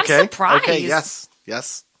 I'm Okay. surprised. Okay. Yes.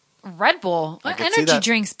 Yes. Red Bull. I could see Energy that.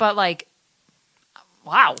 drinks, but like,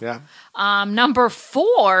 wow. Yeah. Number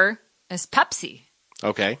 4 is Pepsi.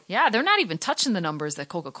 Okay. Yeah, they're not even touching the numbers that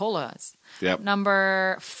Coca-Cola has. Yep.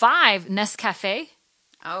 Number 5, Nescafe.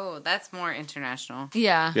 Oh, that's more international.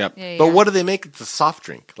 Yeah. Yep. Yeah, But yeah. what do they make it to soft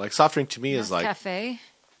drink? Like soft drink to me is like Nescafe.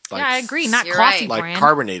 like Yeah, I agree. Not You're coffee right. like brand.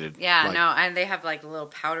 carbonated. Yeah, Like- no, and they have like little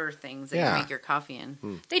powder things that Yeah. you make your coffee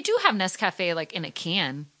in. They do have Nescafe like in a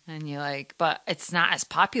can, and you like, but it's not as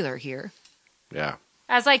popular here Yeah.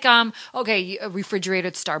 as like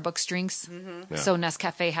refrigerated Starbucks drinks. Yeah. So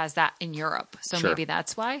Nescafe has that in Europe, so Sure. maybe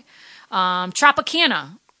that's why.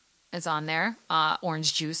 Tropicana is on there.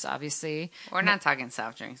 Orange juice, obviously. We're not talking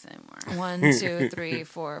soft drinks anymore. 1, 2, 3,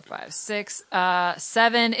 4, 5, 6.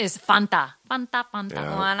 7 is Fanta. Fanta.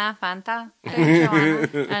 Yeah. Juana, Fanta.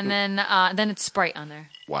 And then it's Sprite on there.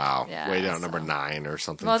 Wow. Yeah, Way down so- number 9 or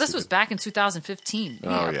something. Well, this was stupid. back in 2015. We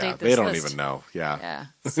need to Oh update yeah. this They don't list. even know. Yeah. Yeah.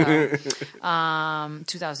 So,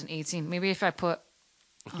 2018. Maybe if I put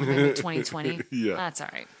maybe 2020. Yeah. That's all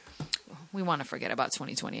right. We want to forget about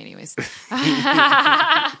 2020 anyways. Oh,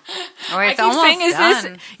 I it's keep almost saying, is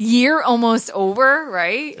done. this year almost over,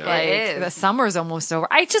 right? Yeah. Like, It is. the summer's almost over.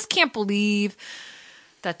 I just can't believe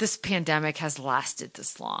that this pandemic has lasted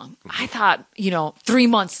this long. I thought, 3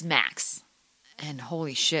 months max. And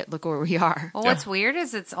holy shit, look where we are. Well, what's weird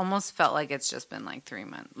is it's almost felt like it's just been like 3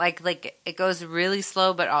 months. Like it goes really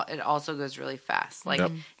slow, but it also goes really fast. Like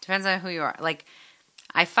Yep. depends on who you are. Like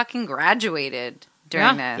I fucking graduated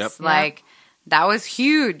during Yeah. this. Yep. Like that was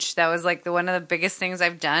huge. That was like one of the biggest things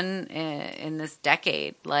I've done in this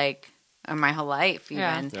decade. Like in my whole life, even.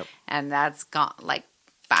 Yeah. Yep. And that's gone like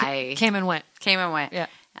by Came and went. came and went. Yeah.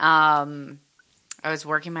 I was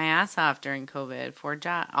working my ass off during COVID for a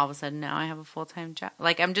job. All of a sudden, now I have a full-time job.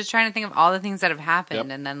 Like, I'm just trying to think of all the things that have happened.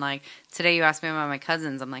 Yep. And then, like, today you asked me about my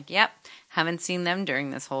cousins. I'm like, yep, haven't seen them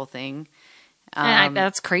during this whole thing. And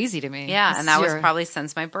that's crazy to me. Yeah, This and that was year. probably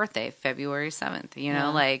since my birthday, February 7th. You know, Yeah.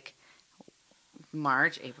 like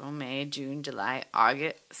March, April, May, June, July,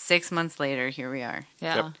 August. 6 months later, here we are.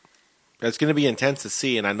 Yeah. Yep. It's going to be intense to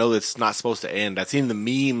see, and I know it's not supposed to end. I've seen the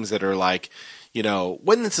memes that are like,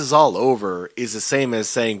 when this is all over is the same as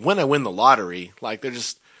saying when I win the lottery. Like they're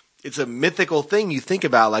just it's a mythical thing you think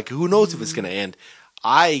about. Like, who knows if it's going to end?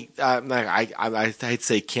 I'd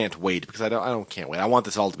say can't wait because I can't wait. I want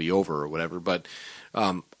this all to be over or whatever. But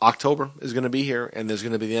October is going to be here, and there's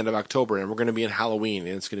going to be the end of October, and we're going to be in Halloween,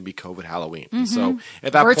 and it's going to be COVID Halloween. So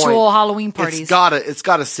at that Virtual point, Halloween parties. It's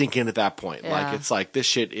gotta sink in at that point. Yeah. Like, it's like this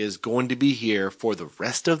shit is going to be here for the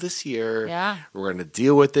rest of this year. Yeah. We're going to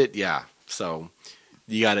deal with it. Yeah. So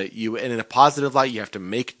and in a positive light, you have to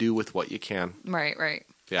make do with what you can. Right.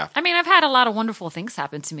 Yeah. I mean, I've had a lot of wonderful things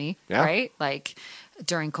happen to me, Yeah. right? Like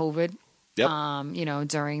during COVID, Yep.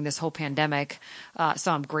 during this whole pandemic.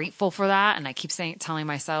 So I'm grateful for that. And I keep telling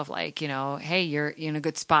myself like, hey, you're in a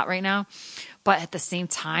good spot right now. But at the same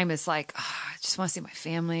time, it's like, I just want to see my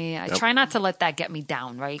family. I try not to let that get me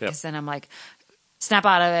down, right? Because then I'm like, snap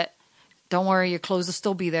out of it. Don't worry, your clothes will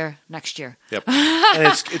still be there next year. Yep. And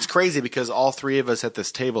it's crazy because all three of us at this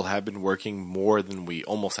table have been working more than we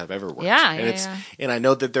almost have ever worked. Yeah, And I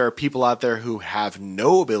know that there are people out there who have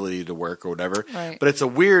no ability to work or whatever. Right. But it's a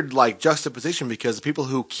weird like juxtaposition because the people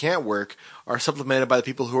who can't work are supplemented by the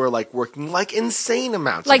people who are like working like insane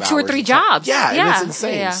amounts Like of 2 or hours 3 a time. jobs. Yeah, and Yeah, it's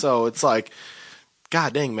insane. yeah. So it's like,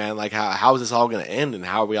 God dang, man, like how is this all going to end and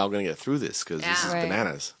how are we all going to get through this? Because this is Yeah. Right.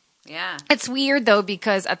 bananas. Yeah. It's weird though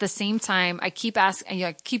because at the same time I keep asking,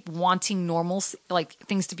 I keep wanting normal, like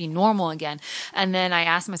things to be normal again, and then I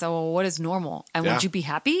ask myself, well, what is normal? And Yeah. would you be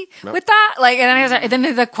happy Yep. with that? Like, and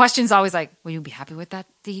then the question's always like, will you be happy with that,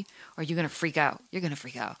 Dee? Or are you gonna freak out? You're gonna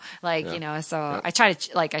freak out, like So I try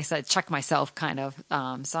to, like I said, check myself kind of.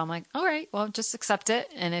 So I'm like, all right, well, just accept it,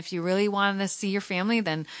 and if you really want to see your family,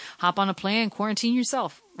 then hop on a plane and quarantine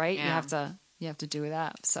yourself, right? Yeah. You have to do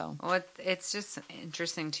that. So Well, it's just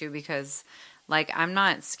interesting too because, like, I'm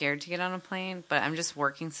not scared to get on a plane, but I'm just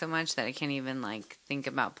working so much that I can't even like think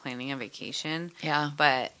about planning a vacation. Yeah.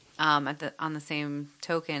 But on the same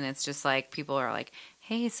token, it's just like people are like,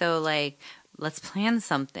 "Hey, so like, let's plan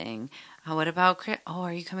something. What about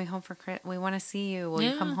are you coming home for Christmas? We want to see you. Will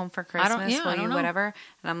you come home for Christmas? I Will don't you know. whatever?"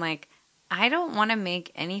 And I'm like, I don't want to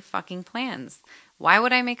make any fucking plans. Why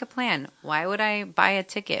would I make a plan? Why would I buy a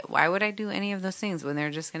ticket? Why would I do any of those things when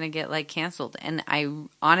they're just going to get like canceled? And I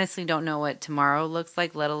honestly don't know what tomorrow looks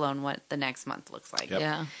like, let alone what the next month looks like. Yep.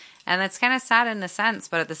 yeah, And that's kind of sad in a sense,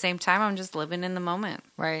 but at the same time, I'm just living in the moment.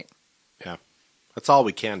 right. Yeah. That's all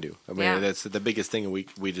we can do. I mean, Yeah. that's the biggest thing.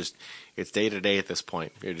 We just, it's day to day at this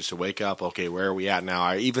point. You're just to wake up. Okay, where are we at now?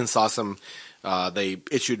 I even saw they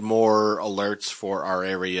issued more alerts for our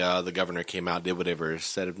area. The governor came out, did whatever,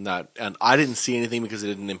 said of not, and I didn't see anything because it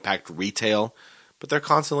didn't impact retail. But they're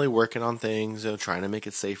constantly working on things, trying to make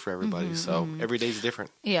it safe for everybody. So every day's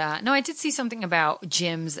different. Yeah. No, I did see something about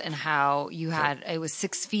gyms and how you had, it was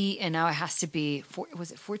 6 feet and now it has to be,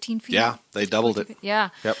 was it 14 feet? Yeah, they doubled it. Yeah.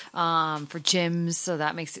 Yep. For gyms. So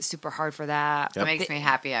that makes it super hard for that. Yep. It makes me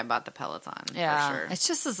happy I bought the Peloton. Yeah. For sure. It's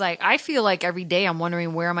just as like, I feel like every day I'm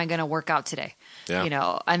wondering where am I going to work out today?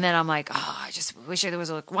 Yeah. And then I'm like, oh, I just wish there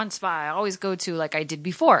was like one spot I always go to like I did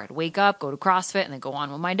before. I'd wake up, go to CrossFit and then go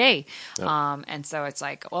on with my day. Yep. And so it's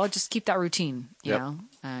like, well, just keep that routine, you Yep. know,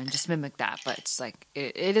 and just mimic that. But it's like,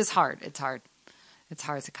 it is hard. It's hard. It's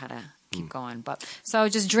hard to kind of keep going. But so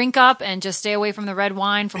just drink up and just stay away from the red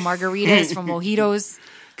wine, from margaritas, from mojitos.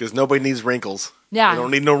 Because nobody needs wrinkles. Yeah. We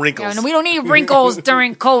don't need no wrinkles. Yeah, no, we don't need wrinkles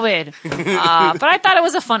during COVID. But I thought it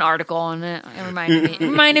was a fun article, and it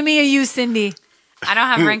reminded me of you, Cindy. I don't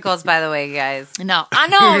have wrinkles, by the way, guys. No, I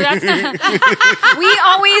know that's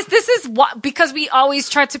not. This is what, because we always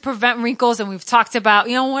try to prevent wrinkles, and we've talked about,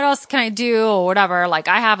 what else can I do or whatever. Like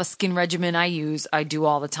I have a skin regimen I do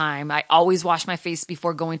all the time. I always wash my face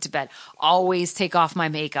before going to bed. Always take off my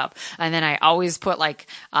makeup, and then I always put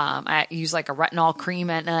I use like a retinol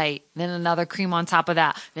cream at night, then another cream on top of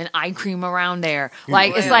that, then eye cream around there.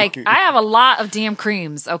 Like it's like I have a lot of damn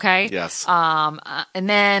creams. Okay. Yes. And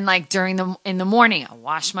then like in the morning, I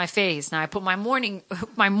wash my face. Now I put my morning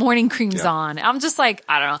creams on. I'm just like,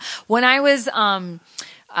 I don't know. When I was, when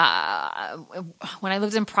I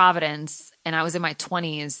lived in Providence and I was in my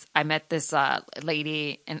 20s, I met this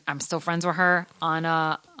lady, and I'm still friends with her on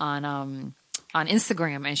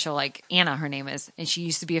Instagram, and she'll Anna, her name is, and she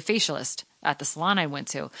used to be a facialist at the salon I went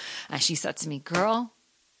to, and she said to me, "Girl,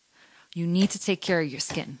 you need to take care of your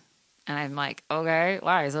skin." And I'm like, okay,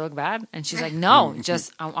 why? Does it look bad? And she's like, no,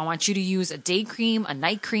 just, I want you to use a day cream, a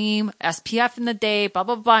night cream, SPF in the day, blah,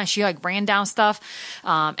 blah, blah. And she ran down stuff.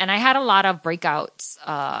 And I had a lot of breakouts,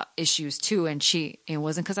 issues too. And it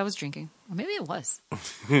wasn't because I was drinking. Or maybe it was.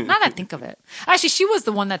 Now that I think of it. Actually, she was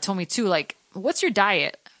the one that told me too, what's your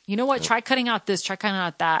diet? you know what? Try cutting out this, try cutting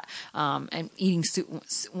out that, and eating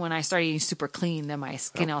when I started eating super clean, then my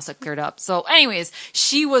skin also cleared up. So anyways,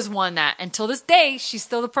 she was one that until this day, she's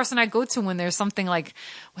still the person I go to when there's something like,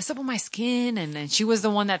 what's up with my skin? And then she was the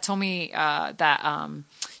one that told me, that,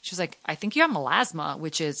 she was like, I think you have melasma,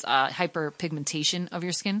 which is hyperpigmentation of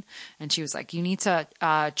your skin. And she was like, you need to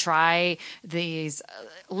try these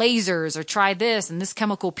lasers or try this and this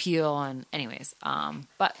chemical peel. And anyways,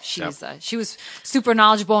 but she was super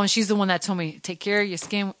knowledgeable, and she's the one that told me, take care of your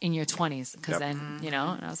skin in your 20s. Because then, and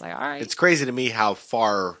I was like, all right. It's crazy to me how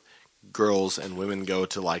far girls and women go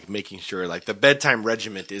to like making sure like the bedtime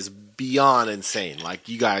regimen is beyond insane. Like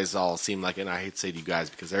you guys all seem like, and I hate to say to you guys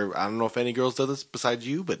because I don't know if any girls do this besides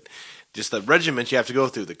you, but just the regiment you have to go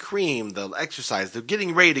through, the cream, the exercise, the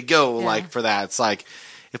getting ready to go like for that. It's like,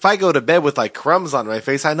 if I go to bed with like crumbs on my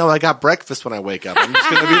face, I know I got breakfast when I wake up. I'm just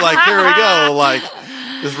going to be like, here we go. Like,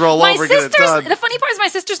 just roll over, get it done. The funny part is my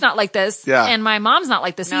sister's not like this. Yeah. And my mom's not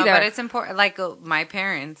like this either. But it's important. Like my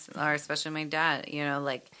parents, or especially my dad,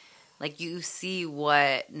 like you see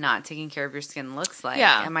what not taking care of your skin looks like.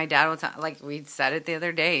 Yeah. And my dad will like we said it the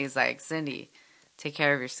other day. He's like, Cindy, take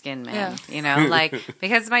care of your skin, man. Yeah. Like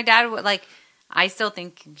because my dad would like, I still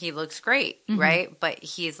think he looks great, right? But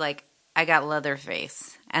he's like, I got leather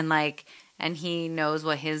face, and he knows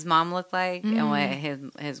what his mom looked like and what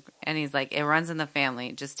his and he's like, it runs in the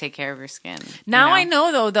family. Just take care of your skin. Now I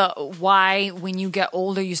know though why when you get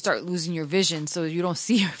older you start losing your vision, so you don't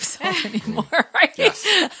see yourself anymore, right? Yes.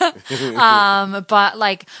 But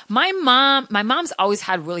like my mom's always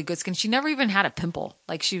had really good skin. She never even had a pimple.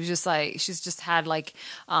 Like she was just like she's just had like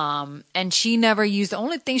and she never used. The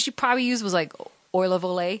only thing she probably used was like oil of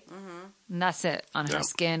Olay. And that's it on her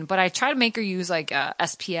skin. But I try to make her use like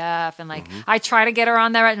SPF and like I try to get her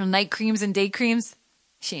on there at night creams and day creams.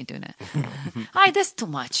 She ain't doing it. This too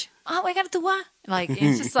much. Oh, I gotta do what? Like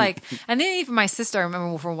it's just like. And then even my sister, I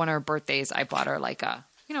remember for one of her birthdays, I bought her like a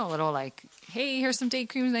little like, hey, here's some day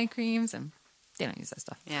creams, night creams, and they don't use that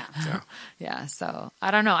stuff. Yeah. So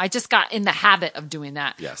I don't know. I just got in the habit of doing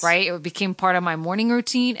that. Yes. Right. It became part of my morning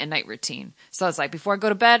routine and night routine. So it's like before I go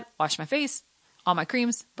to bed, wash my face, all my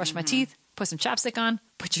creams, brush my teeth. Put some chapstick on,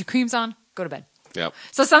 put your creams on, go to bed. Yep.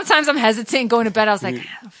 So sometimes I'm hesitant going to bed. I was like, I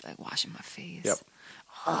don't feel like washing my face. Yep.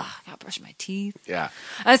 I gotta brush my teeth. Yeah.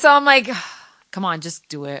 And so I'm like, come on, just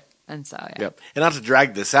do it. And so, yeah. Yep. And not to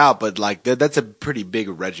drag this out, but like that's a pretty big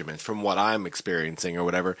regimen from what I'm experiencing or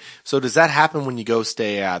whatever. So does that happen when you go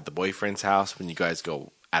stay at the boyfriend's house, when you guys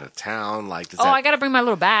go out of town? Like, does I got to bring my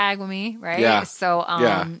little bag with me, right? Yeah. So,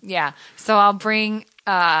 yeah. So I'll bring,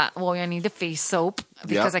 I need the face soap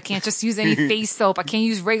because I can't just use any face soap. I can't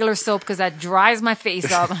use regular soap because that dries my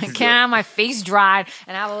face up. I can't have my face dried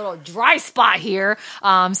and I have a little dry spot here.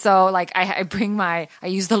 So like I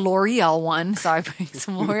use the L'Oreal one. So I bring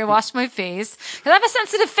some L'Oreal, wash my face because I have a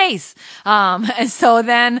sensitive face. And so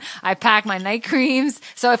then I pack my night creams.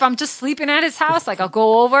 So if I'm just sleeping at his house, like I'll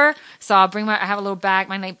go over. So I have a little bag,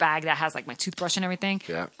 my night bag that has like my toothbrush and everything.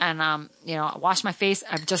 Yeah. And, I wash my face.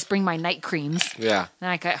 I just bring my night creams. Yeah. Then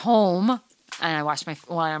I get home and I wash when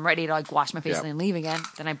I'm ready to like wash my face and then leave again.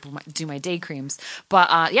 Then I do my day creams. But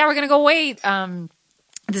we're gonna go away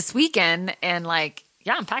this weekend and like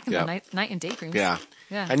I'm packing the night and day creams. Yeah.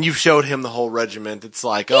 Yeah. And you've showed him the whole regiment. It's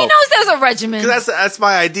like, he knows there's a regimen. That's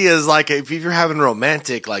my idea is like if you're having a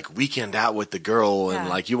romantic like weekend out with the girl and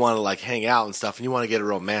like you want to like hang out and stuff and you want to get a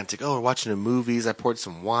romantic, we're watching the movies. I poured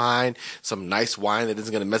some wine, some nice wine that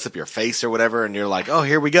isn't going to mess up your face or whatever. And you're like, oh,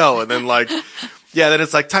 here we go. And then like, then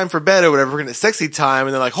it's like time for bed or whatever. We're going to sexy time.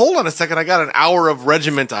 And they're like, hold on a second. I got an hour of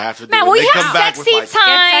regiment I have to do. Man, and we they have come back sexy with, like,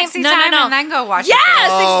 time. Sexy time and then go wash your face. Yes,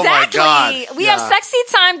 Oh, my exactly. God. We have sexy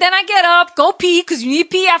time. Then I get up, go pee because you need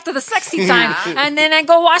pee after the sexy time, and then I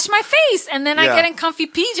go wash my face, and then I get in comfy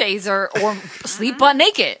PJs or sleep butt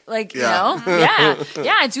naked. Like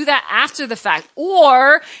I do that after the fact.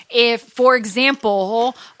 Or if, for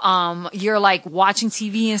example, you're like watching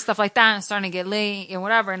TV and stuff like that, and starting to get late and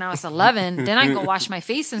whatever, and now it's 11, then I go wash my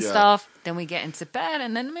face and stuff. Then we get into bed,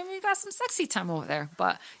 and then maybe we got some sexy time over there.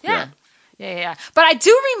 But yeah. But I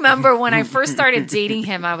do remember when I first started dating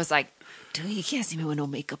him, I was like, dude, you can't see me with no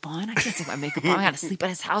makeup on. I can't take my makeup on. I got to sleep at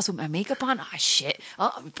his house with my makeup on. Ah, shit.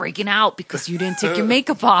 Oh, I'm breaking out because you didn't take your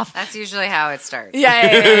makeup off. That's usually how it starts.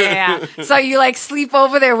 Yeah. So you like sleep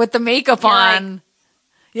over there with the makeup on.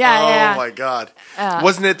 Yeah. Oh my god!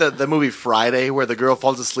 Wasn't it the movie Friday where the girl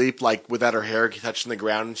falls asleep like without her hair touching the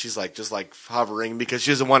ground and she's like just like hovering because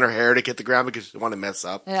she doesn't want her hair to hit the ground because she doesn't want to mess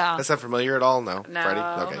up? Yeah. That's not familiar at all. No. No. Friday.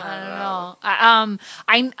 Okay. I don't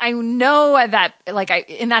know. I know that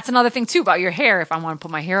and that's another thing too about your hair. If I want to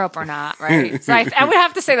put my hair up or not, right? So I would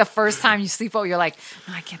have to say the first time you sleep over, you're like,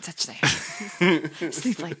 no, I can't touch the hair.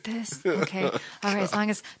 Sleep like this, okay? All right, as long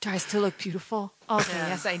as do I still look beautiful? Okay,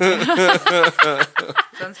 yes I do.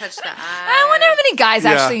 Don't touch the eye. I wonder how many guys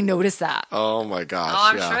Yeah. actually notice that. Oh my gosh! Oh,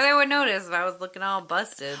 I'm yeah. sure they would notice if I was looking all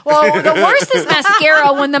busted. Well, the worst is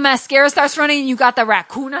mascara. When the mascara starts running, and you got the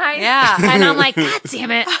raccoon eyes. Yeah. and I'm like, God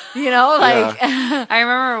damn it, I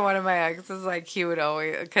remember one of my exes, like, he would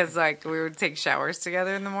always, because, like, we would take showers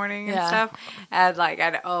together in the morning and Yeah. stuff, and, like,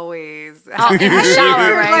 I'd always, in the shower, he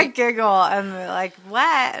would, right? like, giggle, and they're like,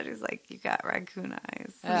 what? And he's like, you got raccoon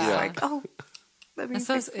eyes. And Yeah. he's like, oh, let me That's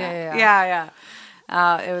so- fix that. yeah.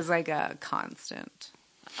 It was, like, a constant.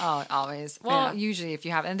 Oh, always. Well, Yeah. usually if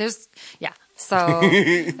you have, and there's, yeah. So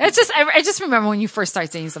it's just, I just remember when you first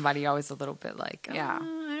start dating somebody, you're always a little bit like, Yeah. I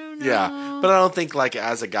don't know. Yeah, but I don't think like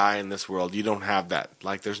as a guy in this world, you don't have that.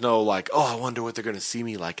 Like, there's no like, oh, I wonder what they're going to see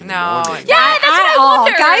me like in the No. morning. Yeah, that's what I all.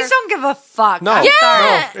 wonder. Guys don't give a fuck. No, I'm no,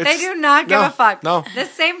 sorry. it's- They do not give no, a fuck. no. The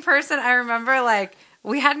same person, I remember, like,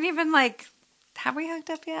 we hadn't even, like, have we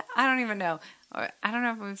hooked up yet? I don't even know. Or I don't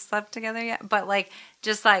know if we've slept together yet. But, like,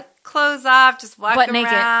 just, like, clothes off, just Butt walking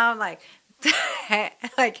naked. around, like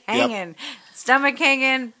hanging. Stomach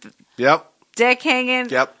hanging, Yep. dick hanging.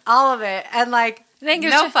 Yep. All of it. And, like, Thank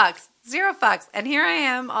you, no Sh- fucks. Zero fucks. And here I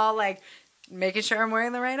am all, like, making sure I'm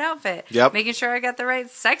wearing the right outfit. Yep. Making sure I got the right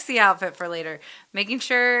sexy outfit for later. Making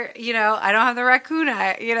sure, I don't have the raccoon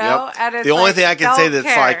eye, Yep. And it's The only like, thing I can say don't that's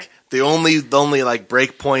care. like the only like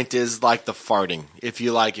break point is like the farting. If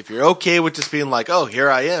you're okay with just being like, oh, here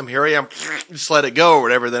I am, just let it go or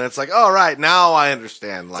whatever, then it's like, all right, now I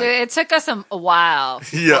understand. Like, So it took us a while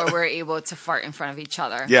before Yeah. we were able to fart in front of each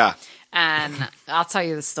other. yeah, And I'll tell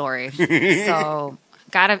you the story. So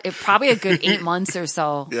probably a good 8 months or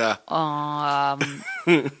so. yeah,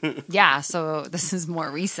 Yeah, so this is more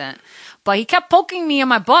recent. But he kept poking me in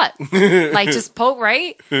my butt. Like, just poke,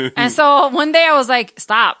 right? And so one day I was like,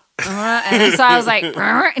 stop. And so I was like,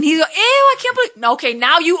 and he's like, ew, I can't believe. Okay,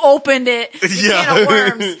 now you opened it. You Yeah. can of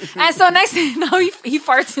worms. And so next thing, now he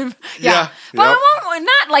farts in. Yeah. Yeah. But Yep. I won't,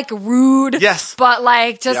 not like rude. Yes. But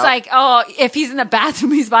like, just Yep. like, oh, if he's in the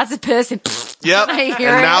bathroom, he's about to piss and yep. I And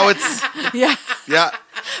hear it. now it's yeah. yeah,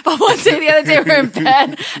 But one day, the other day, we were in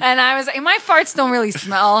bed, and I was like, my farts don't really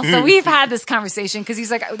smell. So we've had this conversation because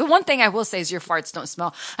he's like, the one thing I will say is your farts don't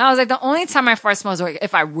smell. And I was like, the only time my fart smells is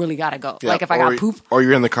if I really gotta go, Yep. like if I got poop. or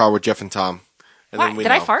you're in the car with Jeff and Tom. And What? Did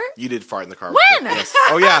I fart? You did fart in the car. When? With Jeff, yes.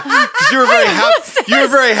 Oh yeah, because you were very happy. You were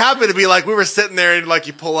very happy to be like, we were sitting there and like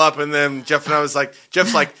you pull up, and then Jeff and I was like,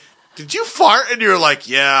 Jeff's like, did you fart? And you were like,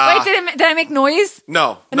 yeah. Wait, did I make noise?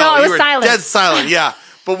 No, No, it you was were silent. Dead silent. Yeah,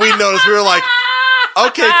 but we noticed. We were like,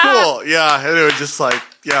 okay, cool. Yeah, and it was just like,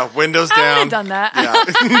 yeah, windows I down. would have done that.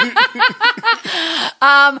 Yeah.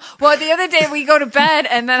 Well, the other day we go to bed,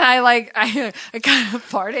 and then I kind of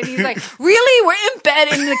farted. He's like, really? We're in bed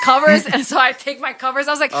in the covers? And so I take my covers.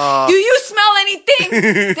 I was like, do you smell anything?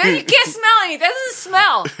 Then you can't smell anything. It doesn't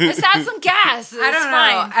smell. Just add some gas. It's I don't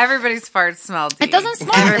fine. know. Everybody's farts smell deep. It doesn't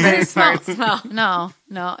smell. Everybody's farts smell.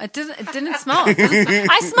 No, it doesn't. It didn't smell. It doesn't smell.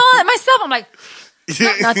 I smell it myself. I'm like,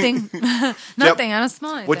 nothing, nothing. I don't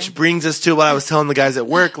smell anything. Which brings us to what I was telling the guys at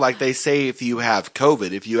work. Like they say, if you have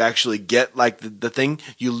COVID, if you actually get like the thing,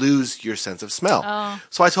 you lose your sense of smell. Oh.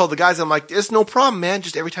 So I told the guys, I'm like, it's no problem, man.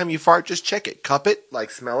 Just every time you fart, just check it, cup it,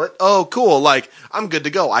 like smell it. Oh, cool. Like I'm good to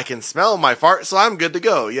go. I can smell my fart, so I'm good to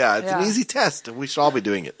go. Yeah, it's an Yeah. easy test. We should all be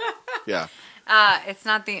doing it. Yeah. It's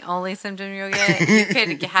not the only symptom you'll get. You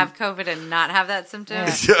could have COVID and not have that symptom,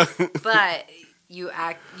 Yeah. but you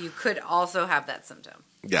could also have that symptom.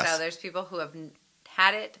 Yes. So there's people who have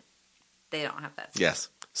had it, they don't have that symptom. Yes.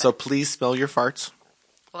 So please smell your farts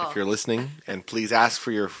Well, if you're listening, and please ask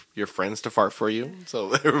for your friends to fart for you,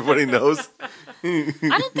 so everybody knows. I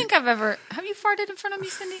don't think I've ever. Have you farted in front of me,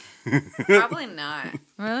 Cindy? probably not.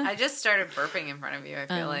 Really? I just started burping in front of you, I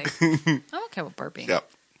feel like. I'm okay with burping. Yep.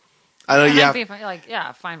 I know And you I'd have. be like,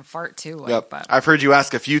 yeah, fine fart too. Like, Yep. But I've heard you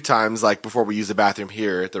ask a few times, like before we use the bathroom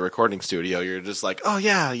here at the recording studio. You're just like, "Oh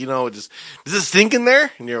yeah, just does it stink in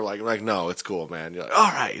there?" And you're like, "No, it's cool, man." You're like, "All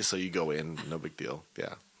right," so you go in, no big deal.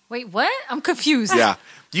 Yeah, wait, what? I'm confused. yeah.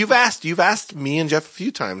 You've asked me and Jeff a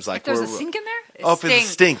few times, like, There's a we're- sink in there? Oh, if it's a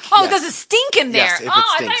stink. Oh, yes. there's a stink in there. Yes, if it oh, I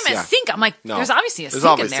thought stinks, you meant yeah. sink. I'm like, No. there's obviously a There's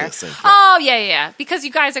sink in obviously there. a sink, yeah. Oh, yeah. Because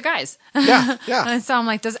you guys are guys. Yeah, yeah. And so I'm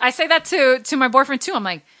like, I say that to my boyfriend too. I'm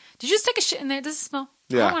like, did you just take a shit in there? Does it smell?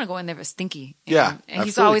 I don't want to go in there if it's stinky. Yeah, and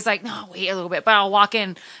he's absolutely. always like, no, wait a little bit. But I'll walk in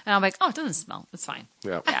and I'm like, oh, it doesn't smell. It's fine.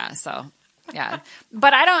 Yeah. Yeah. So. Yeah,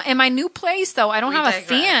 but I don't. In my new place, though, I don't have a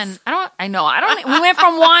fan. I know. We went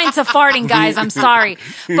from wine to farting, guys. I'm sorry,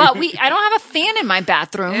 but I don't have a fan in my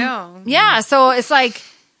bathroom. Ew. Yeah, so it's like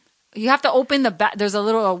you have to open there's a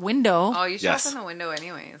little window. Oh, you should Yes. open the window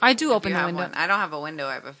anyways. I do if open you the have window. one. I don't have a window.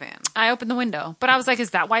 I have a fan. I opened the window, but I was like, is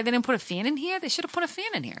that why they didn't put a fan in here? They should have put a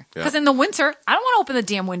fan in here Yeah. because in the winter, I don't want to open the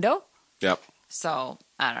damn window. Yep. So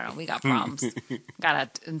I don't know. We got problems. Gotta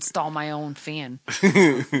install my own fan.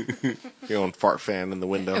 Your own fart fan in the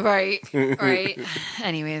window. Right.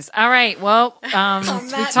 Anyways, all right. Well, we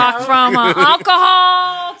talked from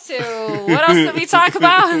alcohol to what else did we talk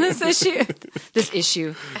about in this issue?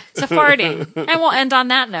 To farting, and we'll end on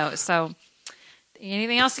that note. So,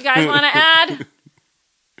 anything else you guys want to add?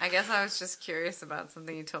 I guess I was just curious about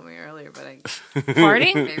something you told me earlier, but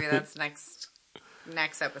Farting? maybe that's next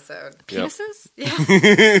episode. Penises? Yeah.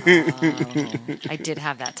 I did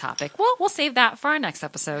have that topic. Well, we'll save that for our next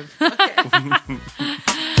episode. Okay.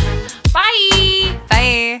 Bye.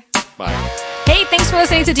 Bye. Bye. Hey, thanks for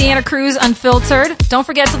listening to Deanna Cruz Unfiltered. Don't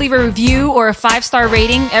forget to leave a review or a 5-star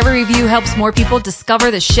rating. Every review helps more people discover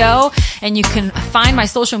the show, and you can find my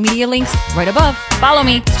social media links right above. Follow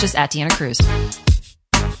me. It's just at Deanna Cruz.